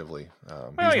 relatively. He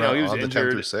was on the injured,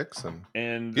 10 through 6.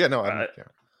 And yeah, no,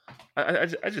 I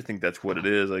just think that's what it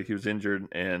is. Like he was injured,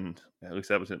 and at least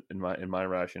that was in my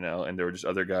rationale. And there were just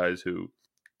other guys who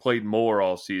played more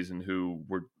all season who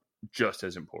were just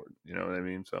as important. You know what I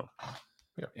mean? So,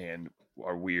 yeah. And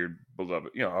our weird beloved,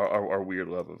 our weird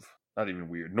love of, not even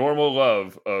weird, normal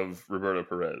love of Roberto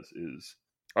Perez is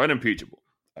unimpeachable,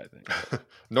 I think.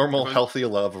 Normal, healthy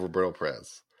love of Roberto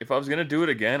Perez. If I was going to do it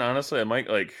again, honestly, I might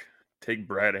take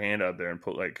Brad Hand out there and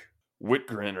put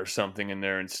Whitgren or something in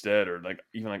there instead, or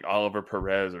even Oliver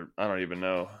Perez, or I don't even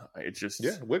know. It's just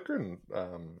Whitgren.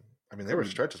 There were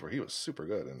stretches where he was super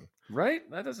good, and right.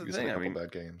 That is the thing. A couple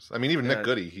bad games. Even Nick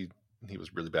Goody, he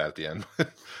was really bad at the end.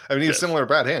 He was similar to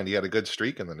Brad Hand. He had a good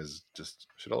streak, and then is just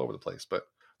shit all over the place. But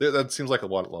that seems like a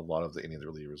lot of the Indian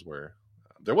relievers were.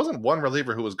 There wasn't one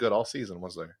reliever who was good all season,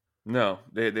 was there? No,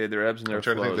 they had their ebbs and their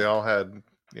flows. I'm trying to think. They all had.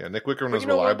 Yeah, Nick Whitgren was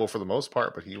reliable for the most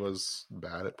part, but he was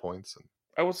bad at points. And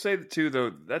I will say too,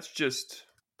 though, that's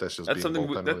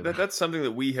something that's something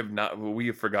that we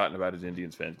have forgotten about as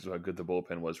Indians fans, because how good the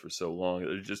bullpen was for so long.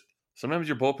 It's just sometimes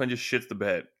your bullpen just shits the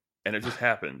bed, and it just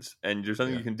happens, and there's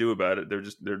nothing you can do about it.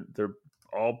 They're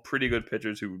all pretty good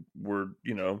pitchers who were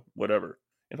whatever.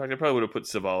 In fact, I probably would have put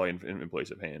Savali in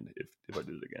place of Hand if I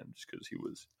did it again, just because he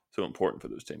was so important for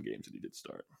those 10 games that he did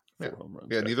start. 4 home runs.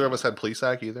 Yeah, neither of us had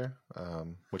Plesac either,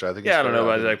 which I think. Yeah, I don't know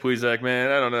about Zach Plesac,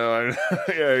 man. I don't know.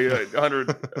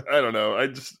 100. I don't know. I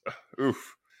just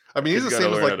oof. He's the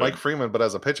same as Mike Freeman, but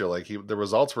as a pitcher, the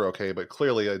results were okay, but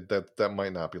clearly that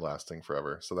might not be lasting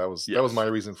forever. So that was my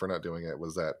reason for not doing it.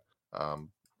 Was that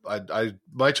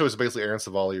my choice is basically Aaron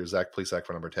Savali or Zach Plesac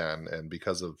for number 10, and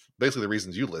because of basically the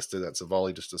reasons you listed, that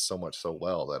Savali just does so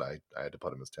well that I had to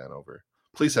put him as 10 over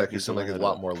Plesac, you seem like it's a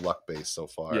lot more luck based so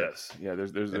far. Yes, yeah.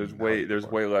 There's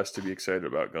way less to be excited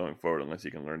about going forward unless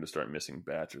you can learn to start missing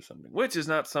bats or something, which is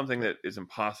not something that is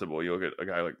impossible. You look at a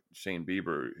guy like Shane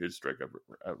Bieber; his strikeout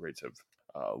rates have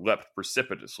leapt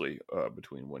precipitously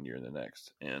between one year and the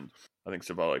next, and I think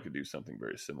Civale could do something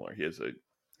very similar. His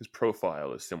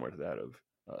profile is similar to that of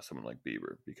someone like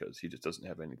Bieber because he just doesn't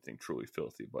have anything truly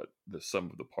filthy, but the sum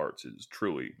of the parts is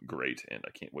truly great, and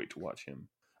I can't wait to watch him.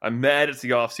 I'm mad it's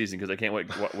the off season because I can't wait.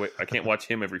 I can't watch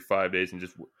him every 5 days and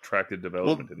just track the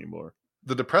development anymore.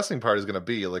 The depressing part is going to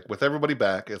be like with everybody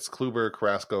back. It's Kluber,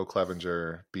 Carrasco,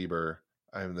 Clevenger, Bieber,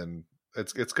 and then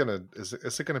it's gonna. Is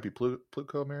it going to be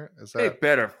Plutko, Merritt? Is that? It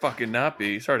better fucking not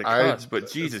be. Sorry to cuss,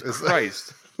 but Jesus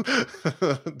Christ!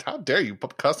 How dare you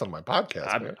cuss on my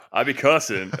podcast? I be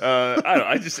cussing.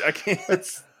 I can't.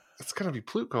 It's going to be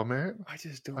Plutko, Merritt. I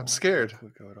just don't. I'm scared.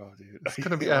 Plutko at all, dude. It's going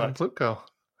to be Adam Plutko.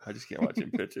 I just can't watch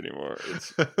him pitch anymore.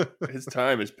 His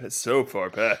time is so far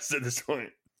past at this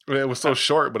point. It was so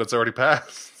short, but it's already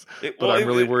passed. I'm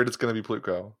really worried it's going to be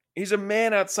Plutko. He's a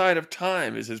man outside of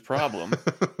time is his problem.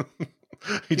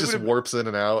 he just warps in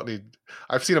and out.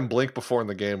 I've seen him blink before in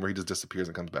the game where he just disappears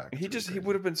and comes back. He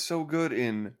would have been so good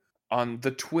on the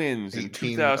Twins in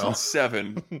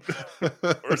 2007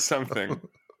 or something.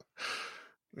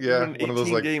 Yeah, an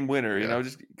 18-game winner. You know,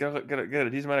 just gotta get a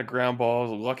decent amount of ground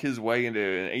balls, luck his way into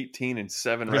an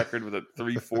 18-7 record with a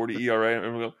 3.40 ERA. And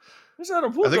everyone go, "There's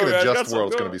Adam Plutko." I think in a just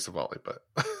world, it's going to be Civale,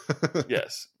 but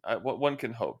yes, one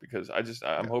can hope because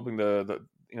I'm hoping the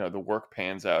work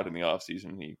pans out in the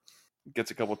offseason. He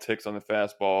gets a couple ticks on the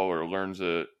fastball or learns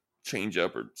a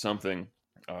changeup or something.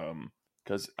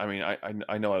 Because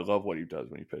I know I love what he does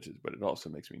when he pitches, but it also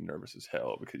makes me nervous as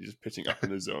hell because he's just pitching up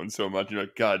in the zone so much. You're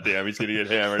like, God damn, he's gonna get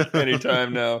hammered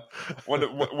anytime now. One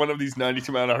of these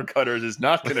 92-mile-an-hour cutters is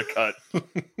not gonna cut,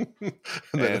 and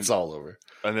then it's all over.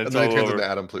 And then it turns into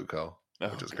Adam Plutko.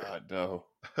 Oh God, no!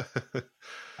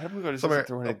 Adam Plutko just doesn't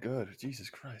throw any good. Jesus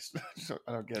Christ,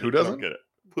 I don't get it. Who doesn't? I don't get it.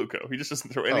 Plutko. He just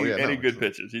doesn't throw any good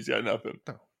pitches. He's got nothing.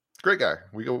 No. Great guy.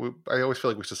 I always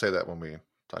feel like we should say that when we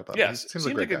talk about him. Yes, seems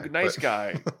like a nice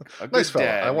guy. A nice fella.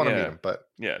 Dad, I want to meet him, but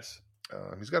yes,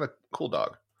 he's got a cool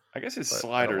dog. I guess his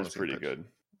slider is pretty good.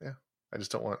 Yeah, I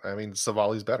just don't want. I mean,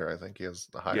 Savali's better. I think he has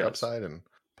a high upside, but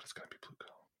it's gonna be Plutko.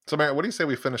 So, Matt, what do you say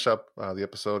we finish up the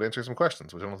episode answering some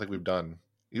questions, which I don't think we've done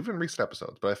even in recent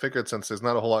episodes. But I figured since there's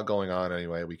not a whole lot going on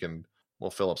anyway,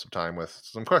 we'll fill up some time with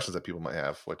some questions that people might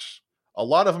have, which a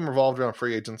lot of them revolved around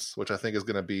free agents, which I think is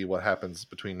going to be what happens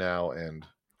between now and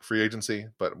free agency.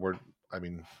 But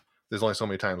there's only so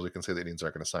many times we can say the Indians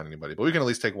aren't going to sign anybody, but we can at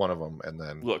least take one of them and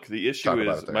then look. The issue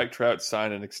is Mike Trout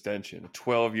signed an extension, a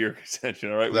 12-year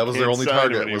extension. All right, that was their only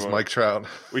target was Mike Trout.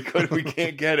 We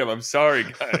can't get him. I'm sorry,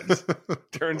 guys.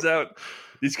 Turns out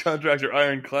these contracts are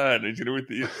ironclad, and he's going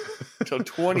to wait until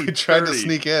 2030. We tried to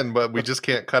sneak in, but we just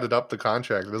can't cut it up the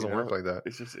contract. It doesn't work like that.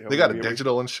 It's just, they got a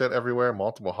digital and shit everywhere,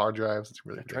 multiple hard drives. It's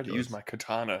really ridiculous. I tried to use my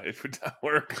katana. It would not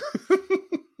work.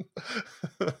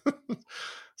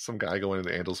 Some guy going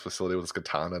into the Angels facility with his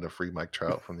katana to free Mike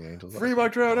Trout from the Angels. Free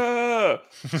Mike Trout!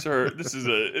 Sir, this is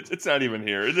it's not even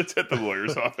here. It's at the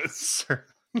lawyer's office. Sir.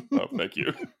 Oh, thank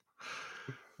you.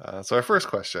 So our first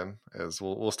question is,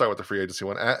 we'll start with the free agency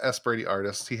one. At S. Brady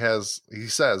Artist, he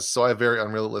says, so I have very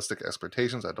unrealistic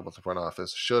expectations. I doubt what the front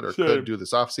office should or could do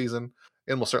this offseason,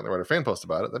 and we'll certainly write a fan post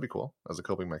about it. That'd be cool as a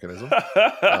coping mechanism.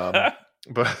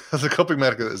 But as a coping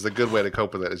mechanism is a good way to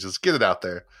cope with it. Is just get it out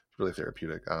there. It's really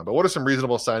therapeutic. But what are some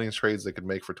reasonable signings trades they could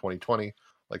make for 2020,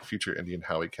 like future Indian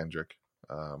Howie Kendrick?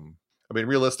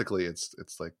 Realistically, it's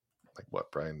like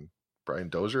what Brian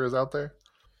Dozier is out there.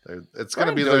 It's going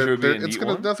to be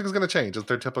nothing's going to change. It's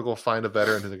their typical find a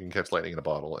veteran who can catch lightning in a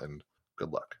bottle and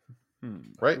good luck.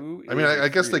 Right? I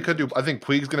guess they could do. I think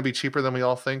Puig's going to be cheaper than we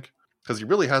all think because he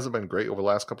really hasn't been great over the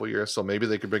last couple of years. So maybe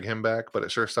they could bring him back. But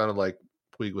it sure sounded like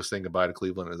Puig was saying goodbye to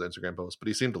Cleveland in his Instagram post. But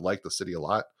he seemed to like the city a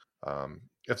lot.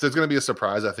 If there's going to be a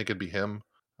surprise, I think it'd be him.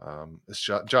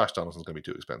 Josh Donaldson's going to be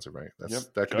too expensive, right?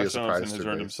 That could be a surprise. Josh Donaldson has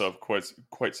earned himself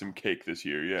quite some cake this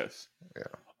year. Yes. Yeah.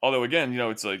 Although again,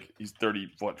 it's like he's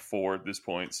 34 at this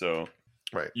point, so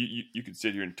right. You could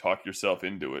sit here and talk yourself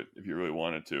into it if you really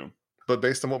wanted to. But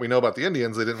based on what we know about the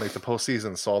Indians, they didn't make the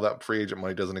postseason, so all that free agent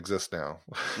money doesn't exist now.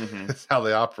 Mm-hmm. That's how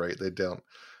they operate. They don't.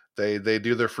 They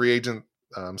do their free agent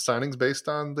signings based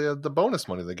on the bonus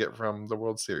money they get from the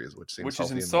World Series, which is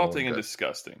insulting and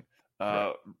disgusting.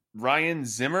 Right. Ryan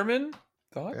Zimmerman,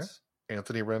 thoughts? Yeah.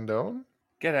 Anthony Rendon.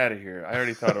 Get out of here. I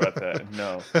already thought about that.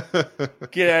 No.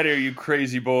 Get out of here, you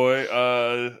crazy boy.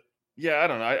 Yeah, I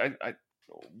don't know.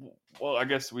 Well, I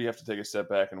guess we have to take a step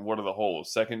back and what are the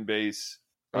holes? Second base,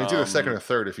 I mean, it's either second or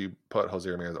third if you put Jose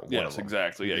Ramirez at one. Yes, of them.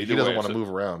 exactly. Yeah, he either doesn't way, want to so move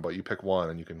around, but you pick one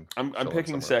and you can. I'm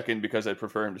picking second because I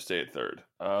prefer him to stay at third.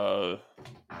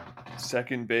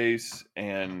 Second base,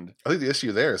 and I think the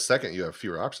issue there is second. You have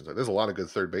fewer options. There's a lot of good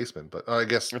third basemen, but I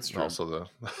guess That's true. also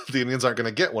the Indians aren't going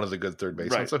to get one of the good third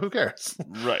basemen, Right. so who cares?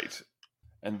 right.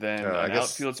 And then I an guess-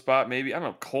 outfield spot, maybe, I don't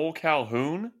know, Cole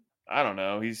Calhoun. I don't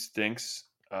know. He stinks.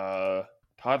 Todd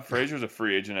Frazier's a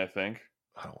free agent, I think.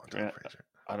 I don't want Yeah. Todd Frazier.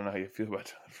 I don't know how you feel about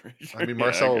Todd Frazier. I mean, Yeah,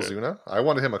 Marcell good. Ozuna. I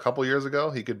wanted him a couple years ago.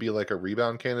 He could be like a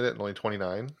rebound candidate and only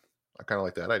 29. I kind of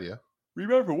like that idea.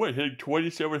 Rebound for what? Hitting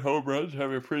 27 home runs,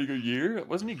 having a pretty good year.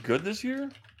 Wasn't he good this year?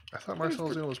 I thought I think Marcell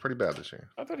Ozuna was pretty bad this year.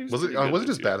 I thought he was. Was it? pretty good Was it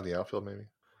this just year. bad in the outfield? Maybe.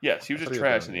 Yes, he was I just thought he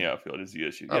was trash in bad. the outfield. Is the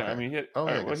issue? Yeah, Okay. I mean, he had. Oh,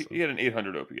 yeah, I all right, well, guess he had an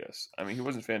 800 OPS. I mean, he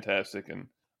wasn't fantastic, and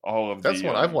all of That's the.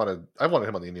 what I've wanted. I've wanted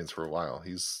him on the Indians for a while.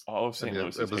 He's. All of I St. mean,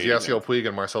 Louis. it was hated him. Yasiel Puig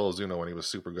and Marcell Ozuna when he was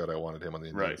super good. I wanted him on the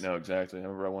Indians. Right. No, exactly. I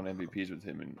remember I won MVPs with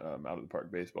him in out of the park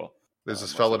baseball. There's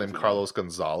this Marcell fellow named Ozuna. Carlos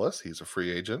Gonzalez. He's a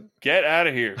free agent. Get out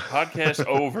of here! Podcast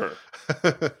over.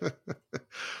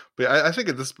 But I think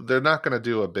they're not going to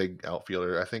do a big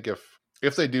outfielder. I think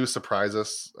if they do surprise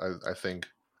us, I think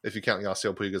if you count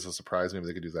Yasiel Puig as a surprise, maybe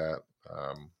they could do that.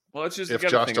 Well, it's just If you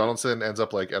gotta Josh think- Donaldson ends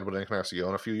up like Edwin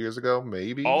Encarnacion a few years ago,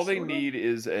 maybe all they sorta? need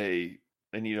is they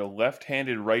need a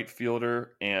left-handed right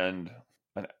fielder and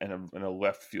a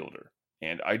left fielder.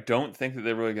 And I don't think that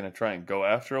they're really going to try and go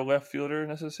after a left fielder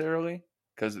necessarily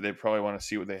because they probably want to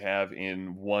see what they have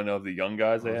in one of the young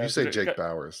guys they If have. you say They Jake got-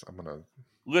 Bowers, I'm gonna.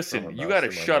 Listen, I'm you not got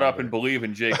to sure my shut mind up there. and believe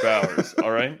in Jake Bowers. All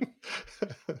right.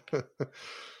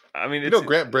 I mean, You it's, know,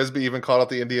 Grant Brisbee even called out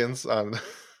the Indians on.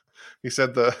 He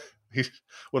said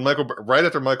right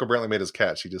after Michael Brantley made his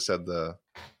catch, he just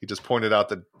pointed out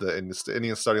that the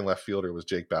Indian starting left fielder was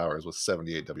Jake Bowers with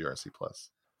 78 WRC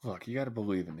plus. look, you got to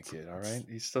believe in the kid. All right,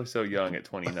 he's still so young at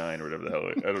 29 or whatever the hell.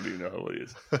 I don't even know how old he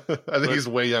is. I think he's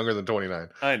way younger than 29.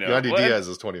 I know. Yandy Well, Diaz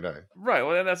is 29. Right.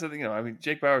 Well, and that's the thing. I mean,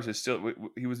 Jake Bowers is still.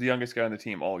 He was the youngest guy on the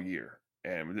team all year,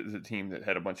 and it was a team that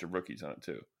had a bunch of rookies on it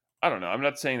too. I don't know. I'm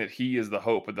not saying that he is the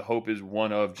hope, but the hope is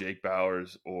one of Jake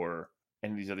Bowers or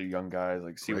any of these other young guys.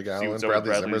 Like see Greg what Allen, what's up with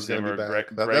Bradley Zimmer's going to be back. Greg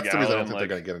That's the reason I don't Allen, think they're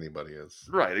going to get anybody. Is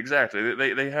right. Exactly.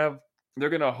 They have. They're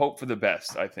going to hope for the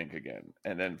best, I think, again.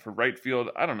 And then for right field,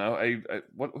 I don't know.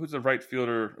 Who's a right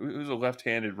fielder? Who's a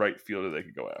left-handed right fielder they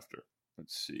could go after?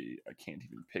 Let's see. I can't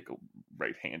even pick a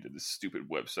right-handed. This stupid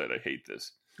website. I hate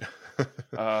this.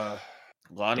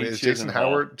 Lonnie is Jason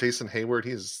Chisenhall. Jason Hayward,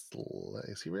 is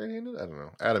he right-handed? I don't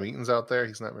know. Adam Eaton's out there.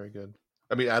 He's not very good.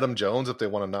 I mean, Adam Jones, if they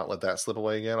want to not let that slip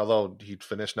away again, although he'd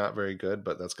finish not very good,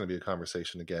 but that's going to be a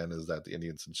conversation again, is that the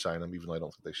Indians should shine him, even though I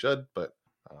don't think they should. But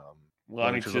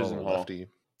Lonnie Chisenhall, Chisenhall. lefty.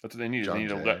 That's what they need. John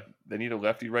They need a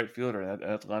lefty right fielder, and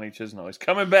that's Lonnie Chisenhall. He's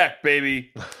coming back,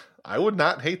 baby. I would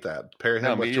not hate that. Pair him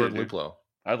No, with me Jordan either, dude. Luplow.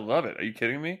 I'd love it. Are you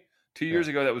kidding me? 2 years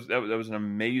ago, that was an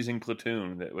amazing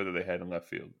platoon that whether they had in left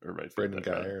field or right field. Braden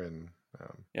Geyer and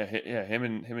him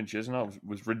and Chisenhall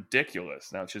was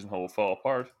ridiculous. Now Chisenhall will fall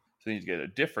apart, so they need to get a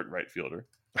different right fielder.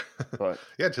 But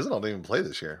yeah, Chisenhall didn't even play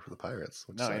this year for the Pirates.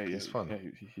 Which no, he's fun. Yeah,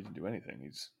 he didn't do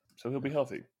anything. He'll be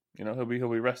healthy. You know, he'll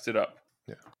be rested up.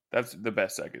 Yeah, that's the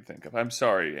best I could think of. I'm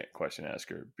sorry, question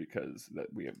asker, because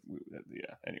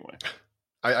Anyway,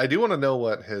 I do want to know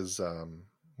what his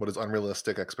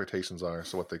unrealistic expectations are.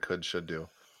 So what they should do.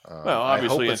 Well,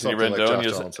 obviously I hope it's Anthony something Rendon like Josh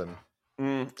is Donaldson.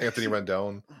 Anthony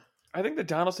Rendon. I think the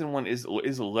Donaldson one is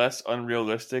less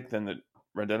unrealistic than the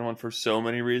Rendon one for so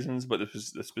many reasons, but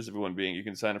the specific one being you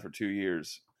can sign it for 2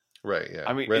 years. Right. Yeah.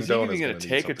 I mean, Rendon is he even going to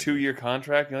take a 2-year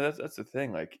contract? You know, that's the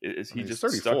thing. Like, is he just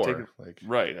 34? stuck taking? Like,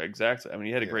 right. Exactly. I mean,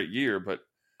 he had a great year, but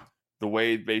the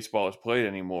way baseball is played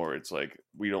anymore, it's like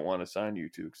we don't want to sign you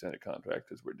to extended contract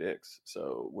because we're dicks,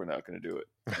 so we're not going to do it.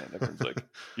 And everyone's like,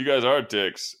 "You guys are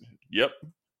dicks." Yep.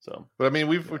 So, but I mean,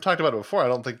 we've talked about it before. I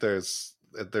don't think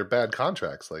they're bad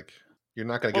contracts. Like, you're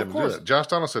not going to get him to do it. Josh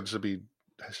Donaldson should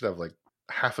have like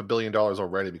 $500 million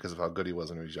already because of how good he was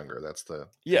when he was younger. That's the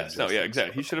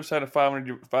exactly. He should have signed a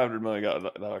 $500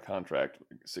 million contract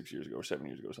 6 years ago or 7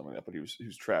 years ago, or something like that. But he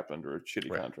was trapped under a shitty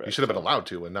contract. He should have been allowed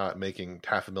to, and not making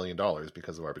 $500,000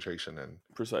 because of arbitration and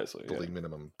precisely the league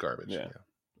minimum garbage. Yeah.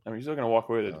 I mean, he's still going to walk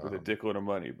away with a dickload of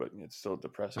money, but it's still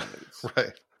depressing. That it's...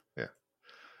 Right. Yeah.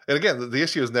 And again, the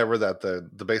issue is never that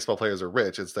the baseball players are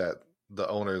rich. It's that the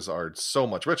owners are so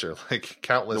much richer, like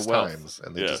countless times,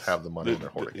 and they just have the money and they're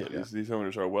hoarding it. These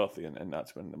owners are wealthy and not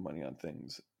spending the money on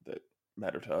things that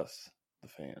matter to us, the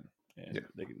fan, and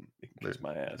they can kiss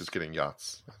my ass. Just getting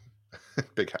yachts,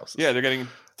 Big houses. Yeah, they're getting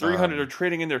 300. They're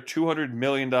trading in their $200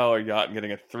 million yacht and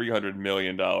getting a $300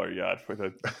 million yacht with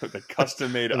a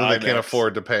custom made. And then they can't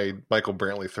afford to pay Michael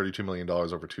Brantley $32 million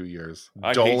over 2 years.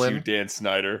 I hate you, Dan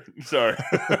Snyder. Sorry.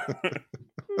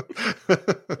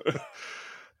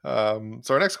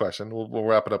 So our next question, we'll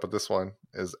wrap it up with this one,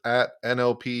 is at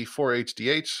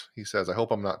NLP4HDH. He says, I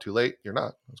hope I'm not too late. You're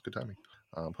not. That's good timing.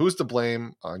 Who's to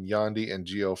blame on Yandy and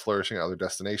Gio flourishing at other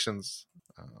destinations?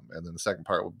 And then the second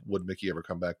part, would Mickey ever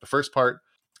come back? The first part,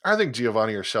 I think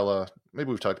Giovanni Urshela, maybe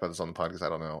we've talked about this on the podcast, I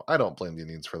don't know. I don't blame the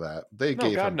Indians for that. They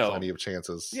gave him plenty of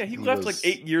chances. Yeah, he left like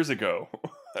 8 years ago.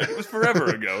 It was forever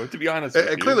ago, to be honest with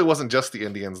you. It clearly wasn't just the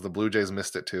Indians. The Blue Jays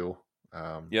missed it too.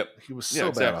 Yep. He was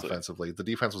so bad offensively. The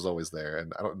defense was always there,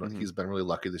 and I don't know. He's been really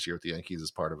lucky this year with the Yankees as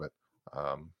part of it.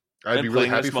 I'd be really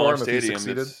happy for him if he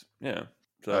succeeded. Yeah.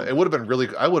 So. It would have been really.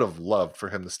 I would have loved for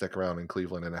him to stick around in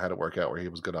Cleveland and had it work out where he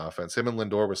was good offense. Him and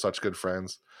Lindor were such good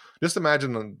friends. Just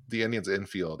imagine the Indians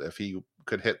infield if he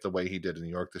could hit the way he did in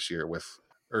New York this year with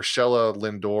Urshela,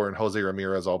 Lindor, and Jose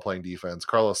Ramirez all playing defense.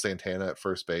 Carlos Santana at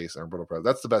first base and Roberto Perez.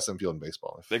 That's the best infield in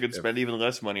baseball. They could spend even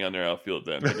less money on their outfield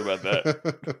then. Think about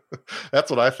that. That's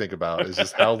what I think about, is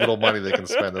just how little money they can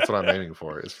spend. That's what I'm aiming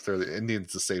for, is for the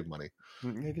Indians to save money.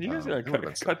 Can you guys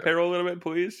cut payroll a little bit,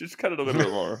 please? Just cut it a little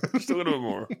bit more. Just a little bit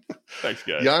more. Thanks,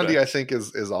 guys. Yandy, I think,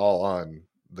 is all on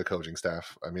the coaching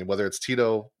staff. I mean, whether it's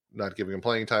Tito not giving him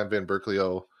playing time, Van Berkeley,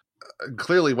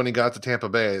 clearly when he got to Tampa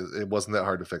Bay, it wasn't that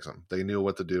hard to fix him. They knew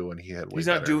what to do, and he had. He's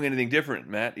not doing anything different,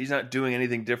 Matt. He's not doing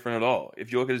anything different at all.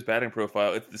 If you look at his batting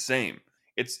profile, it's the same.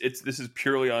 This is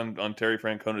purely on Terry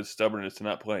Francona's stubbornness to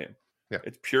not play him. Yeah,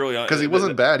 it's purely on, because he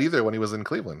wasn't bad either when he was in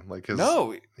Cleveland. Like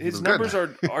his numbers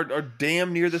are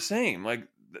damn near the same. Like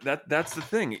that's the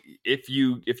thing. If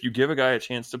you give a guy a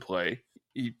chance to play,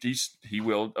 he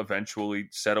will eventually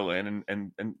settle in,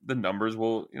 and the numbers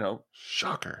will,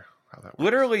 shocker how that works.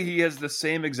 Literally, he has the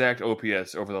same exact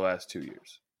OPS over the last 2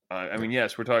 years. I mean,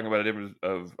 yes, we're talking about a difference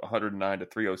of 109 to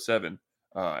 307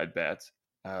 at bats,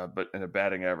 but in a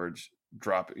batting average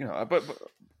drop. But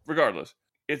regardless,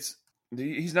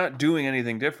 he's not doing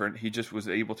anything different. He just was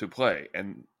able to play.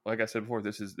 And like I said before,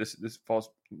 this falls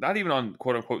not even on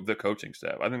quote unquote the coaching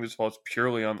staff. I think this falls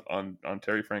purely on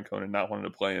Terry Francona not wanting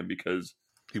to play him because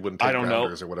he wouldn't take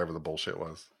grounders or whatever the bullshit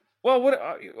was. Well,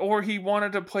 or he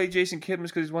wanted to play Jason Kipnis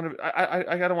because he's wanted. I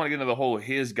don't want to get into the whole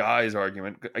his guys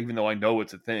argument, even though I know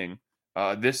it's a thing.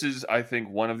 This is, I think,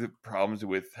 one of the problems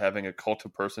with having a cult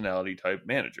of personality type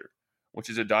manager, which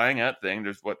is a dying out thing.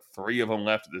 There's 3 of them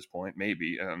left at this point,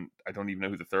 maybe, and I don't even know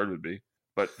who the third would be.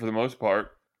 But for the most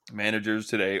part, managers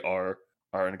today are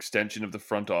an extension of the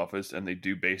front office, and they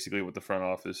do basically what the front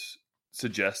office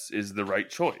suggests is the right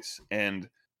choice. And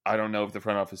I don't know if the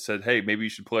front office said, hey, maybe you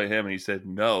should play him, and he said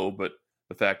no. But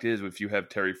the fact is, if you have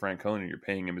Terry Francona and you're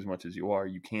paying him as much as you are,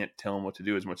 you can't tell him what to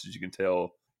do as much as you can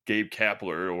tell Gabe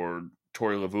Kapler or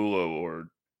Torey Lovullo or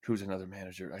who's another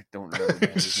manager? I don't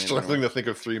remember. Struggling to think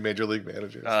of 3 major league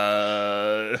managers.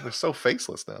 They're so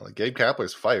faceless now. Like Gabe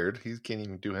Kapler's fired. He can't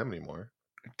even do him anymore.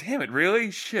 Damn it! Really?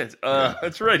 Shit.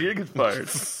 That's right. He did get fired.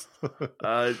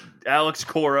 Alex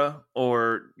Cora,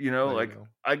 or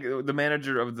the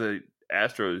manager of the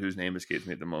Astros, whose name escapes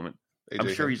me at the moment.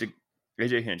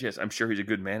 AJ Hinch. Yes, I'm sure he's a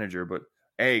good manager, but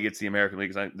A, it's the American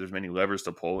League because there's many levers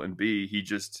to pull, and B, he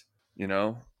just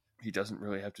he doesn't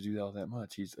really have to do all that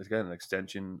much. He's got an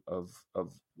extension of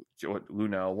what Lou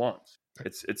now wants.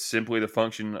 It's simply the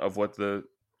function of what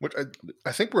Which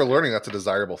I think we're learning that's a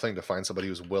desirable thing, to find somebody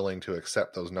who's willing to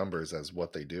accept those numbers as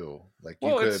what they do. Like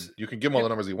you could give him all the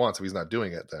numbers he wants. If he's not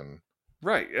doing it, then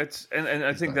right. And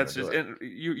I think that's just, and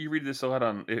you read this a lot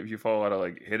on, if you follow a lot of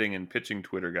like hitting and pitching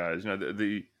Twitter guys.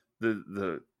 The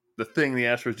thing the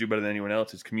Astros do better than anyone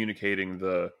else is communicating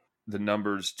the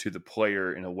numbers to the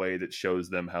player in a way that shows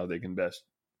them how they can best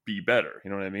be better. You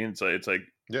know what I mean? It's like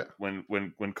yeah.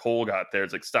 When Cole got there,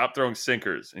 it's like, stop throwing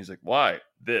sinkers, and he's like, why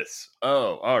this?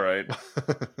 Oh, all right.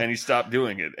 And he stopped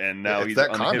doing it, and now he's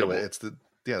that unhittable. conduit. It's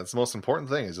the most important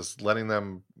thing is just giving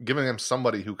them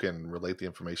somebody who can relate the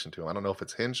information to him. I don't know if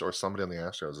it's Hinch or somebody on the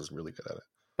Astros is really good at it.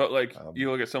 But like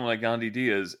you look at someone like Yandy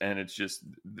Diaz, and it's just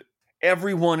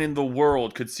everyone in the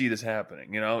world could see this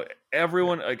happening.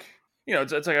 Everyone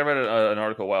it's like I read an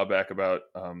article a while back about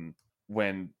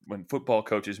when football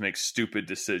coaches make stupid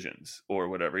decisions or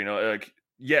whatever.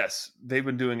 Yes, they've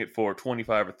been doing it for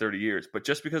 25 or 30 years, but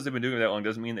just because they've been doing it that long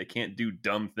doesn't mean they can't do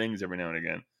dumb things every now and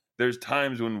again. There's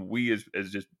times when we as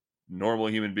just normal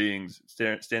human beings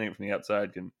standing from the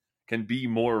outside can be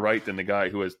more right than the guy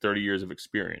who has 30 years of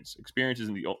experience. Experience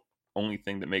isn't the only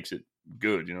thing that makes it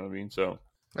good. You know what I mean? So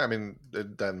I mean,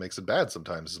 that makes it bad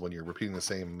sometimes is when you're repeating the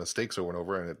same mistakes over and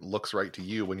over and it looks right to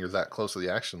you when you're that close to the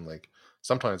action. Like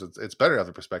sometimes it's better to have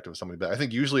the perspective of somebody. But I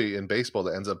think usually in baseball,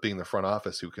 that ends up being the front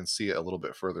office who can see it a little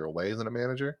bit further away than a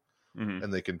manager,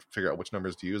 and they can figure out which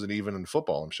numbers to use. And even in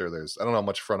football, I'm sure I don't know how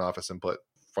much front office input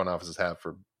front offices have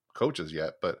for coaches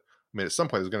yet, but I mean, at some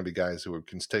point, there's going to be guys who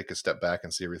can take a step back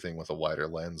and see everything with a wider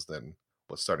lens than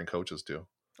what starting coaches do.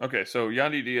 Okay, so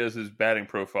Yandy Diaz's batting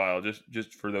profile,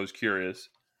 just for those curious,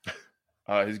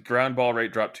 his ground ball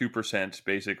rate dropped 2%,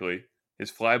 basically. His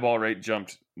fly ball rate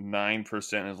jumped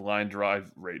 9%. His line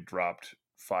drive rate dropped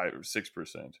 5 or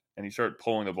 6%, and he started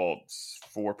pulling the ball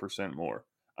 4% more.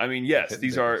 I mean, yes,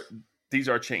 these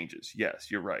are changes.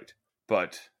 Yes, you're right,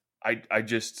 but I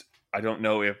don't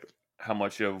know how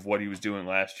much of what he was doing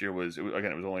last year was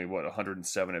only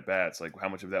 107 at bats. Like how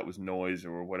much of that was noise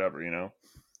or whatever, you know.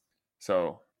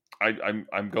 So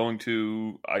I'm going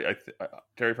to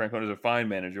Terry Francona is a fine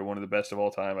manager, one of the best of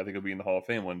all time. I think he'll be in the Hall of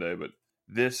Fame one day. But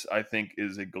this, I think,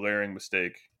 is a glaring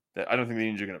mistake that I don't think the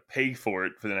Indians are going to pay for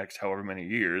it for the next however many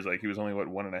years. Like he was only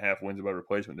 1.5 wins above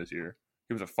replacement this year.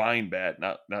 He was a fine bat,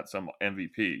 not some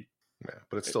MVP. Yeah,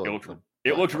 but it's still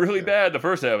it looked really bad the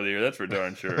first half of the year. That's for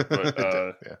darn sure. But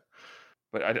yeah.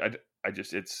 But I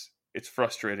just it's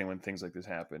frustrating when things like this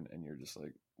happen, and you're just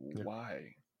like,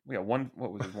 why? Yeah, what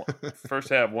was it? First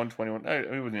half 121. It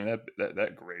wasn't even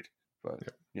that great. But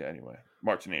yeah, anyway,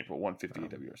 March and April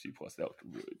 158 WRC plus. That was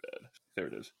really bad. There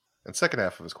it is. And second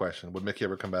half of his question: would Mickey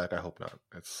ever come back? I hope not.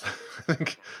 It's I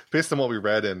think based on what we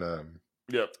read in the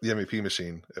MVP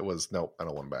machine, it was no. I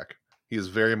don't want him back. He is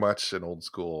very much an old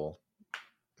school.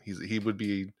 He would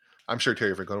be. I'm sure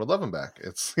Terry Francona would love him back.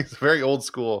 He's very old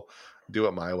school. Do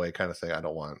it my way kind of thing. I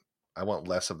want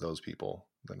less of those people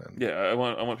than I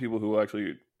want people who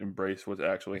actually embrace what's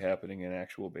actually happening in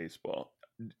actual baseball.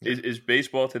 Is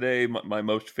baseball today my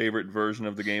most favorite version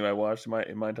of the game I watched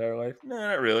in my entire life? No,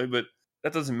 not really, but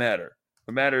that doesn't matter.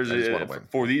 What matters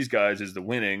for these guys is the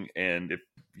winning, and if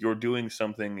you're doing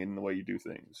something in the way you do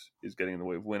things is getting in the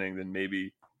way of winning, then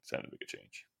maybe it's time to make a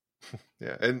change.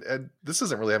 Yeah, and this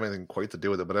doesn't really have anything quite to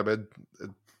do with it, but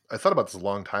I thought about this a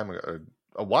long time ago,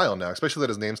 a while now, especially that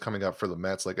his name's coming up for the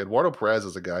Mets. Like Eduardo Perez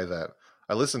is a guy that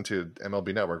I listened to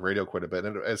MLB Network radio quite a bit,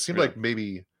 and it seemed like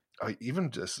maybe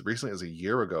even just recently as a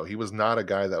year ago, he was not a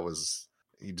guy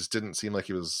he just didn't seem like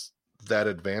he was that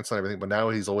advanced on everything. But now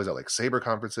he's always at like Sabre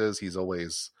conferences. He's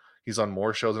on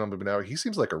more shows than MLB Network. He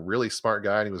seems like a really smart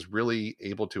guy, and he was really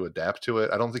able to adapt to it.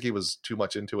 I don't think he was too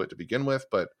much into it to begin with,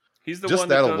 but he's the one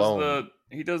that does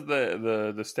he does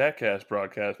the StatCast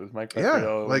broadcast with Mike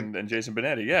Petriello and Jason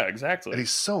Benetti. Yeah, exactly. And he's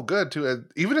so good too.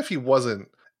 And even if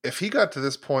he got to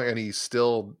this point and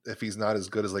if he's not as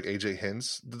good as like AJ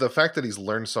Hinch, the fact that he's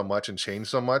learned so much and changed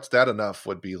so much, that enough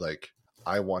would be like,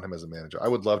 I want him as a manager. I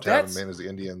would love to have him manage the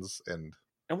Indians. And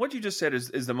what you just said is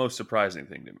the most surprising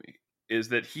thing to me, is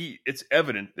that it's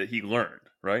evident that he learned,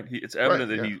 right? It's evident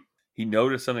that he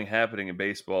noticed something happening in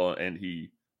baseball and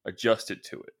he adjusted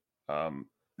to it.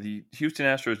 The Houston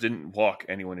Astros didn't walk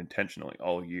anyone intentionally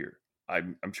all year.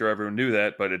 I'm sure everyone knew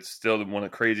that, but it's still one of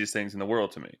the craziest things in the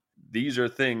world to me. These are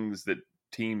things that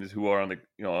teams who are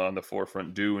on the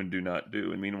forefront do and do not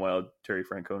do. And meanwhile, Terry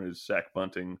Francona is sack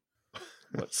bunting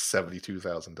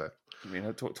 72,000 times. I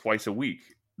mean, twice a week.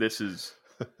 It's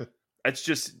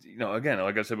just, again,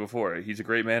 like I said before, he's a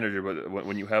great manager, but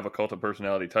when you have a cult of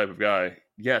personality type of guy,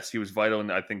 yes, he was vital in,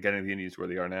 I think, getting the Indians where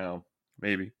they are now,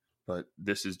 maybe. But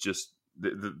this is just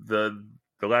the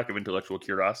lack of intellectual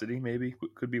curiosity. Maybe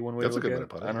could be one way. That's to a good look way at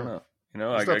to put it. it. I don't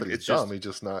know. It's not that he's dumb. He's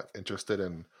just not interested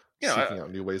in seeking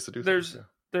out new ways to do things.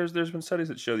 There's been studies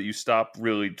that show that you stop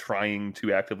really trying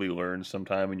to actively learn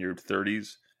sometime in your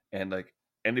 30s, and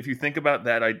if you think about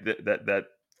that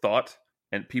thought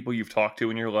and people you've talked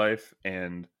to in your life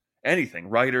and anything,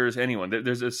 writers, anyone,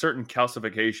 there's a certain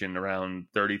calcification around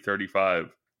 30,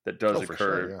 35 that does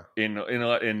occur in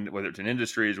whether it's in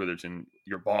industries, whether it's in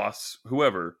your boss,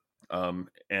 whoever.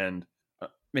 And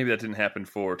maybe that didn't happen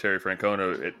for Terry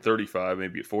Francona at 35,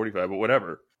 maybe at 45, but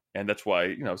whatever. And that's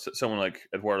why, someone like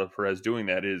Eduardo Perez doing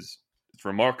that it's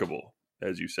remarkable,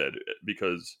 as you said,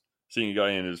 because seeing a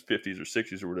guy in his 50s or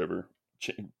 60s or whatever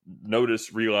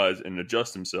notice, realize, and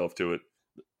adjust himself to it,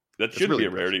 that shouldn't be a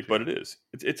rarity, but it is.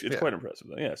 It's quite impressive,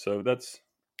 though. Yeah, so that's,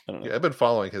 I don't know. Yeah, I've been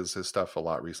following his stuff a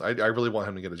lot recently. I really want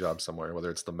him to get a job somewhere,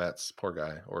 whether it's the Mets, poor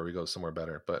guy, or we go somewhere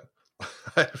better. But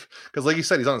because, like you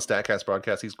said, he's on the StatCast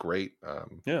broadcast. He's great.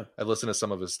 I've listened to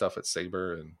some of his stuff at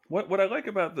Sabre. And what I like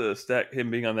about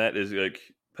him being on that is like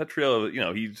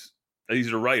Petriello.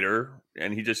 He's a writer,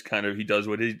 and he just he does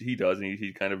what he does, and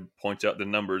he kind of points out the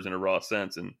numbers in a raw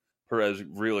sense. And Perez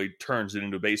really turns it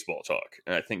into baseball talk,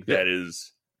 and I think that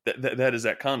is that is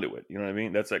that conduit. You know what I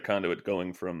mean? That's that conduit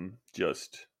going from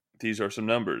just these are some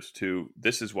numbers to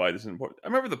this is why this is important. I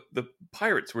remember the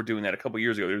Pirates were doing that a couple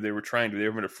years ago. They were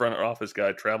a front office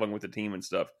guy traveling with the team and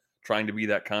stuff, trying to be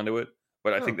that conduit.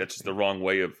 But I think that's just the wrong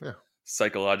way of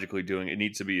psychologically doing it. It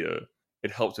needs to be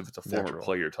it helps if it's a former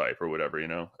player type or whatever, you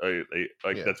know?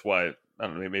 That's why, I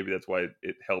don't know, maybe that's why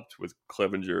it helped with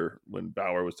Clevenger when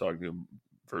Bauer was talking to him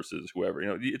versus whoever. You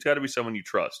know, it's got to be someone you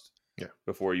trust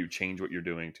before you change what you're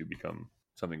doing to become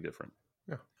something different.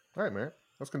 Yeah. All right, Merritt.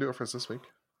 That's going to do it for us this week.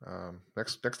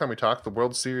 Next time we talk, the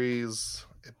World Series,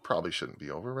 it probably shouldn't be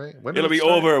over, right? It'll be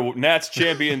over. Nats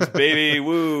champions, baby.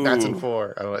 Woo. Nats in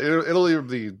 4. I don't know. It'll either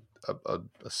be a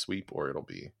sweep or it'll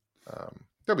be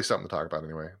there'll be something to talk about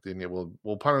anyway.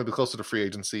 We'll probably be closer to free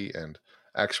agency and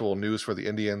actual news for the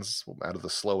Indians out of the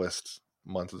slowest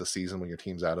month of the season when your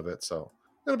team's out of it. So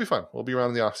it'll be fun. We'll be around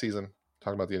in the off season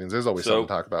talking about the Indians. There's always something to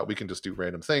talk about. We can just do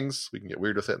random things. We can get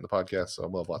weird with it in the podcast. So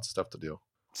we'll have lots of stuff to do.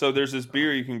 So there's this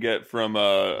beer you can get from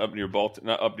up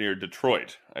near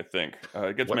Detroit, I think.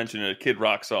 It gets mentioned in a Kid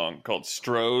Rock song called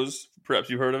Stroh's. Perhaps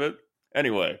you've heard of it.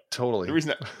 Anyway, totally. The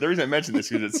reason I mentioned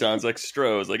this is it sounds like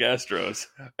Stroh's, like Astros.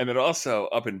 And then also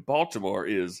up in Baltimore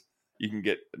is you can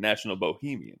get National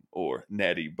Bohemian or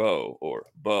Natty Bo or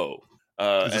Bo.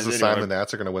 Is this a sign the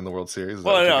Nats are going to win the World Series?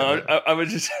 Well, no, I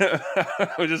was just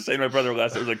saying to my brother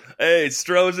last night, I was like, hey,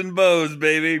 Stroh's and Bo's,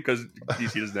 baby, because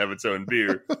DC doesn't have its own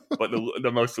beer. But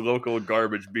the most local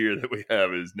garbage beer that we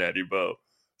have is Natty Bo.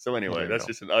 So anyway, that's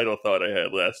just an idle thought I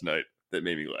had last night that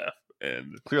made me laugh.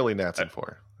 And clearly Nats in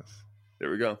 4.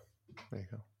 There we go. There you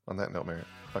go. On that note, Merritt,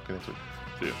 talk to you next week.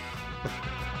 See you.